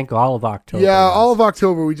consensus. I think all of October. Yeah, was. all of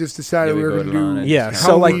October we just decided we were going to voted on do it. Yeah,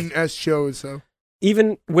 so like Halloween-esque shows. So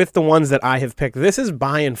even with the ones that I have picked, this is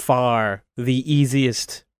by and far the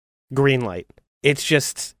easiest green light. It's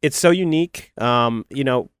so unique.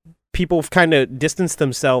 People kind of distanced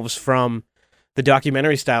themselves from the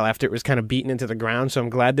documentary style after it was kind of beaten into the ground. So I'm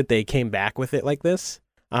glad that they came back with it like this.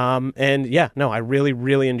 I really,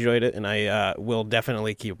 really enjoyed it, and I will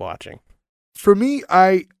definitely keep watching. for me,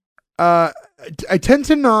 I tend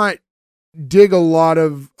to not dig a lot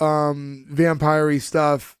of vampire-y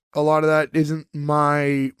stuff. A lot of that isn't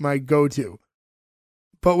my go-to.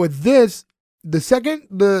 But with this, the second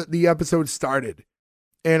the episode started,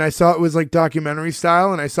 and I saw it was like documentary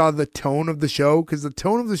style, and I saw the tone of the show, because the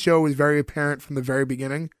tone of the show was very apparent from the very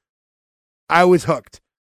beginning, I was hooked.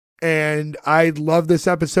 And I loved this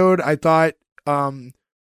episode. I thought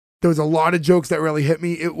there was a lot of jokes that really hit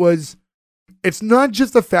me. It's not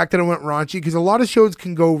just the fact that it went raunchy, because a lot of shows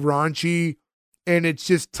can go raunchy and it's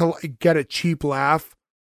just to like, get a cheap laugh.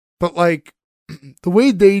 But like the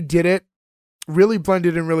way they did it really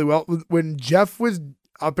blended in really well. When Jeff was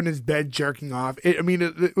up in his bed jerking off,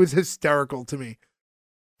 it was hysterical to me.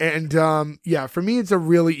 And for me, it's a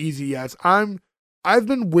really easy yes. I've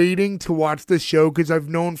been waiting to watch this show because I've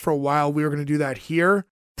known for a while we were going to do that here.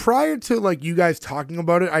 Prior to like you guys talking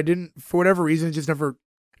about it, I didn't, for whatever reason,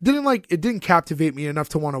 it didn't captivate me enough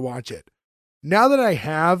to want to watch it. Now that I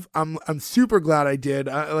have, I'm super glad I did.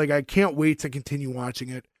 I can't wait to continue watching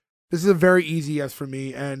it. This is a very easy yes for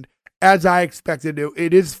me, and as I expected,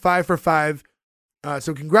 it is 5 for 5.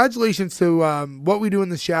 So congratulations to What We Do in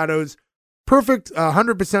the Shadows. Perfect,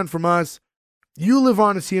 100% from us. You live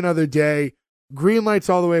on to see another day. Green lights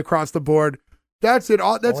all the way across the board. That's it.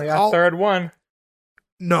 That's only all. our third one.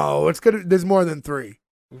 No, it's good. There's more than 3.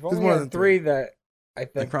 We've There's only more had than 3 that I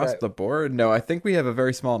think Across the board? No, I think we have a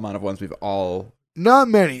very small amount of ones we've all... Not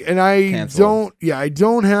many, and I Canceled.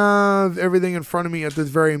 don't have everything in front of me at this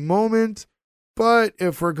very moment. But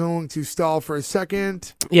if we're going to stall for a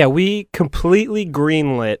second, Yeah, we completely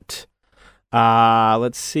greenlit.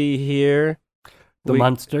 Let's see here. The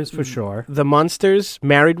Munsters for sure. The Munsters,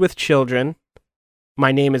 Married with Children.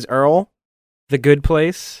 My Name is Earl. The Good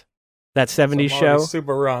Place. That 70s So I'm already show.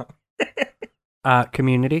 super wrong.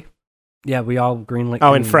 Community. Yeah, we all greenlit.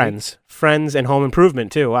 Oh, and Community. Friends. Friends and Home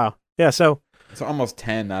Improvement, too. Wow. Yeah, so So almost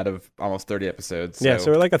 10 out of almost 30 episodes. so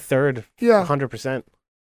we're like a third, yeah, 100%.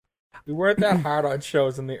 We weren't that hard on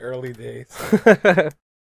shows in the early days.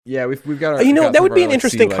 Yeah, we've got our... You know, got that some would of be our, an like,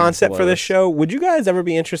 interesting sea legs concept for below this us. show. Would you guys ever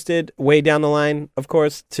be interested, way down the line, of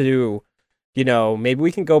course, to, maybe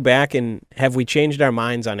we can go back and have we changed our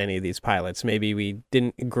minds on any of these pilots? Maybe we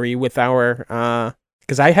didn't agree with our...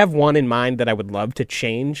 Because I have one in mind that I would love to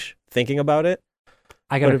change, thinking about it.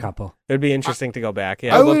 I got a couple. It would be interesting to go back.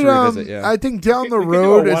 Yeah. I I'd love would. to revisit, yeah. I think down the We could do a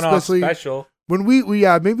road, one-off especially special. when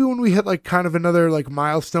maybe when we hit like kind of another like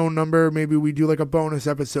milestone number, maybe we do like a bonus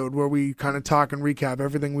episode where we kind of talk and recap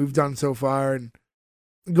everything we've done so far and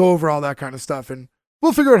go over all that kind of stuff, and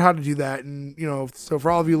we'll figure out how to do that. And so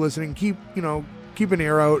for all of you listening, keep an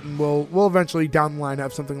ear out, and we'll eventually down the line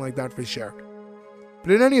have something like that for sure.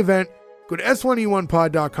 But in any event, Go to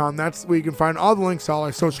s1e1pod.com. That's where you can find all the links to all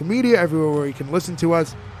our social media, everywhere where you can listen to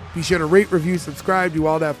us. Be sure to rate, review, subscribe, do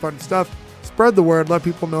all that fun stuff. Spread the word. Let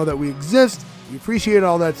people know that we exist. We appreciate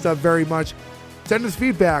all that stuff very much. Send us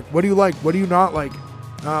feedback. What do you like? What do you not like?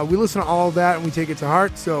 We listen to all of that and we take it to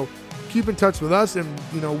heart. So keep in touch with us and,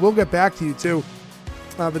 we'll get back to you too.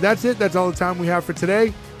 But that's it. That's all the time we have for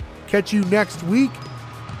today. Catch you next week.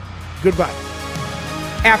 Goodbye.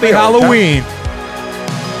 Happy Halloween.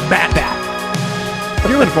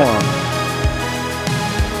 Human form.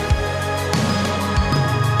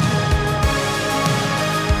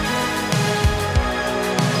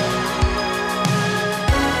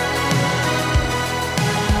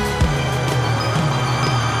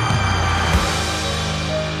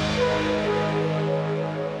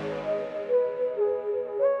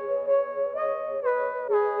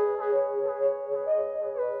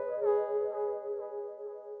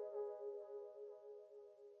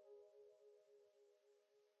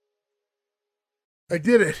 I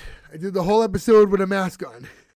did it. I did the whole episode with a mask on.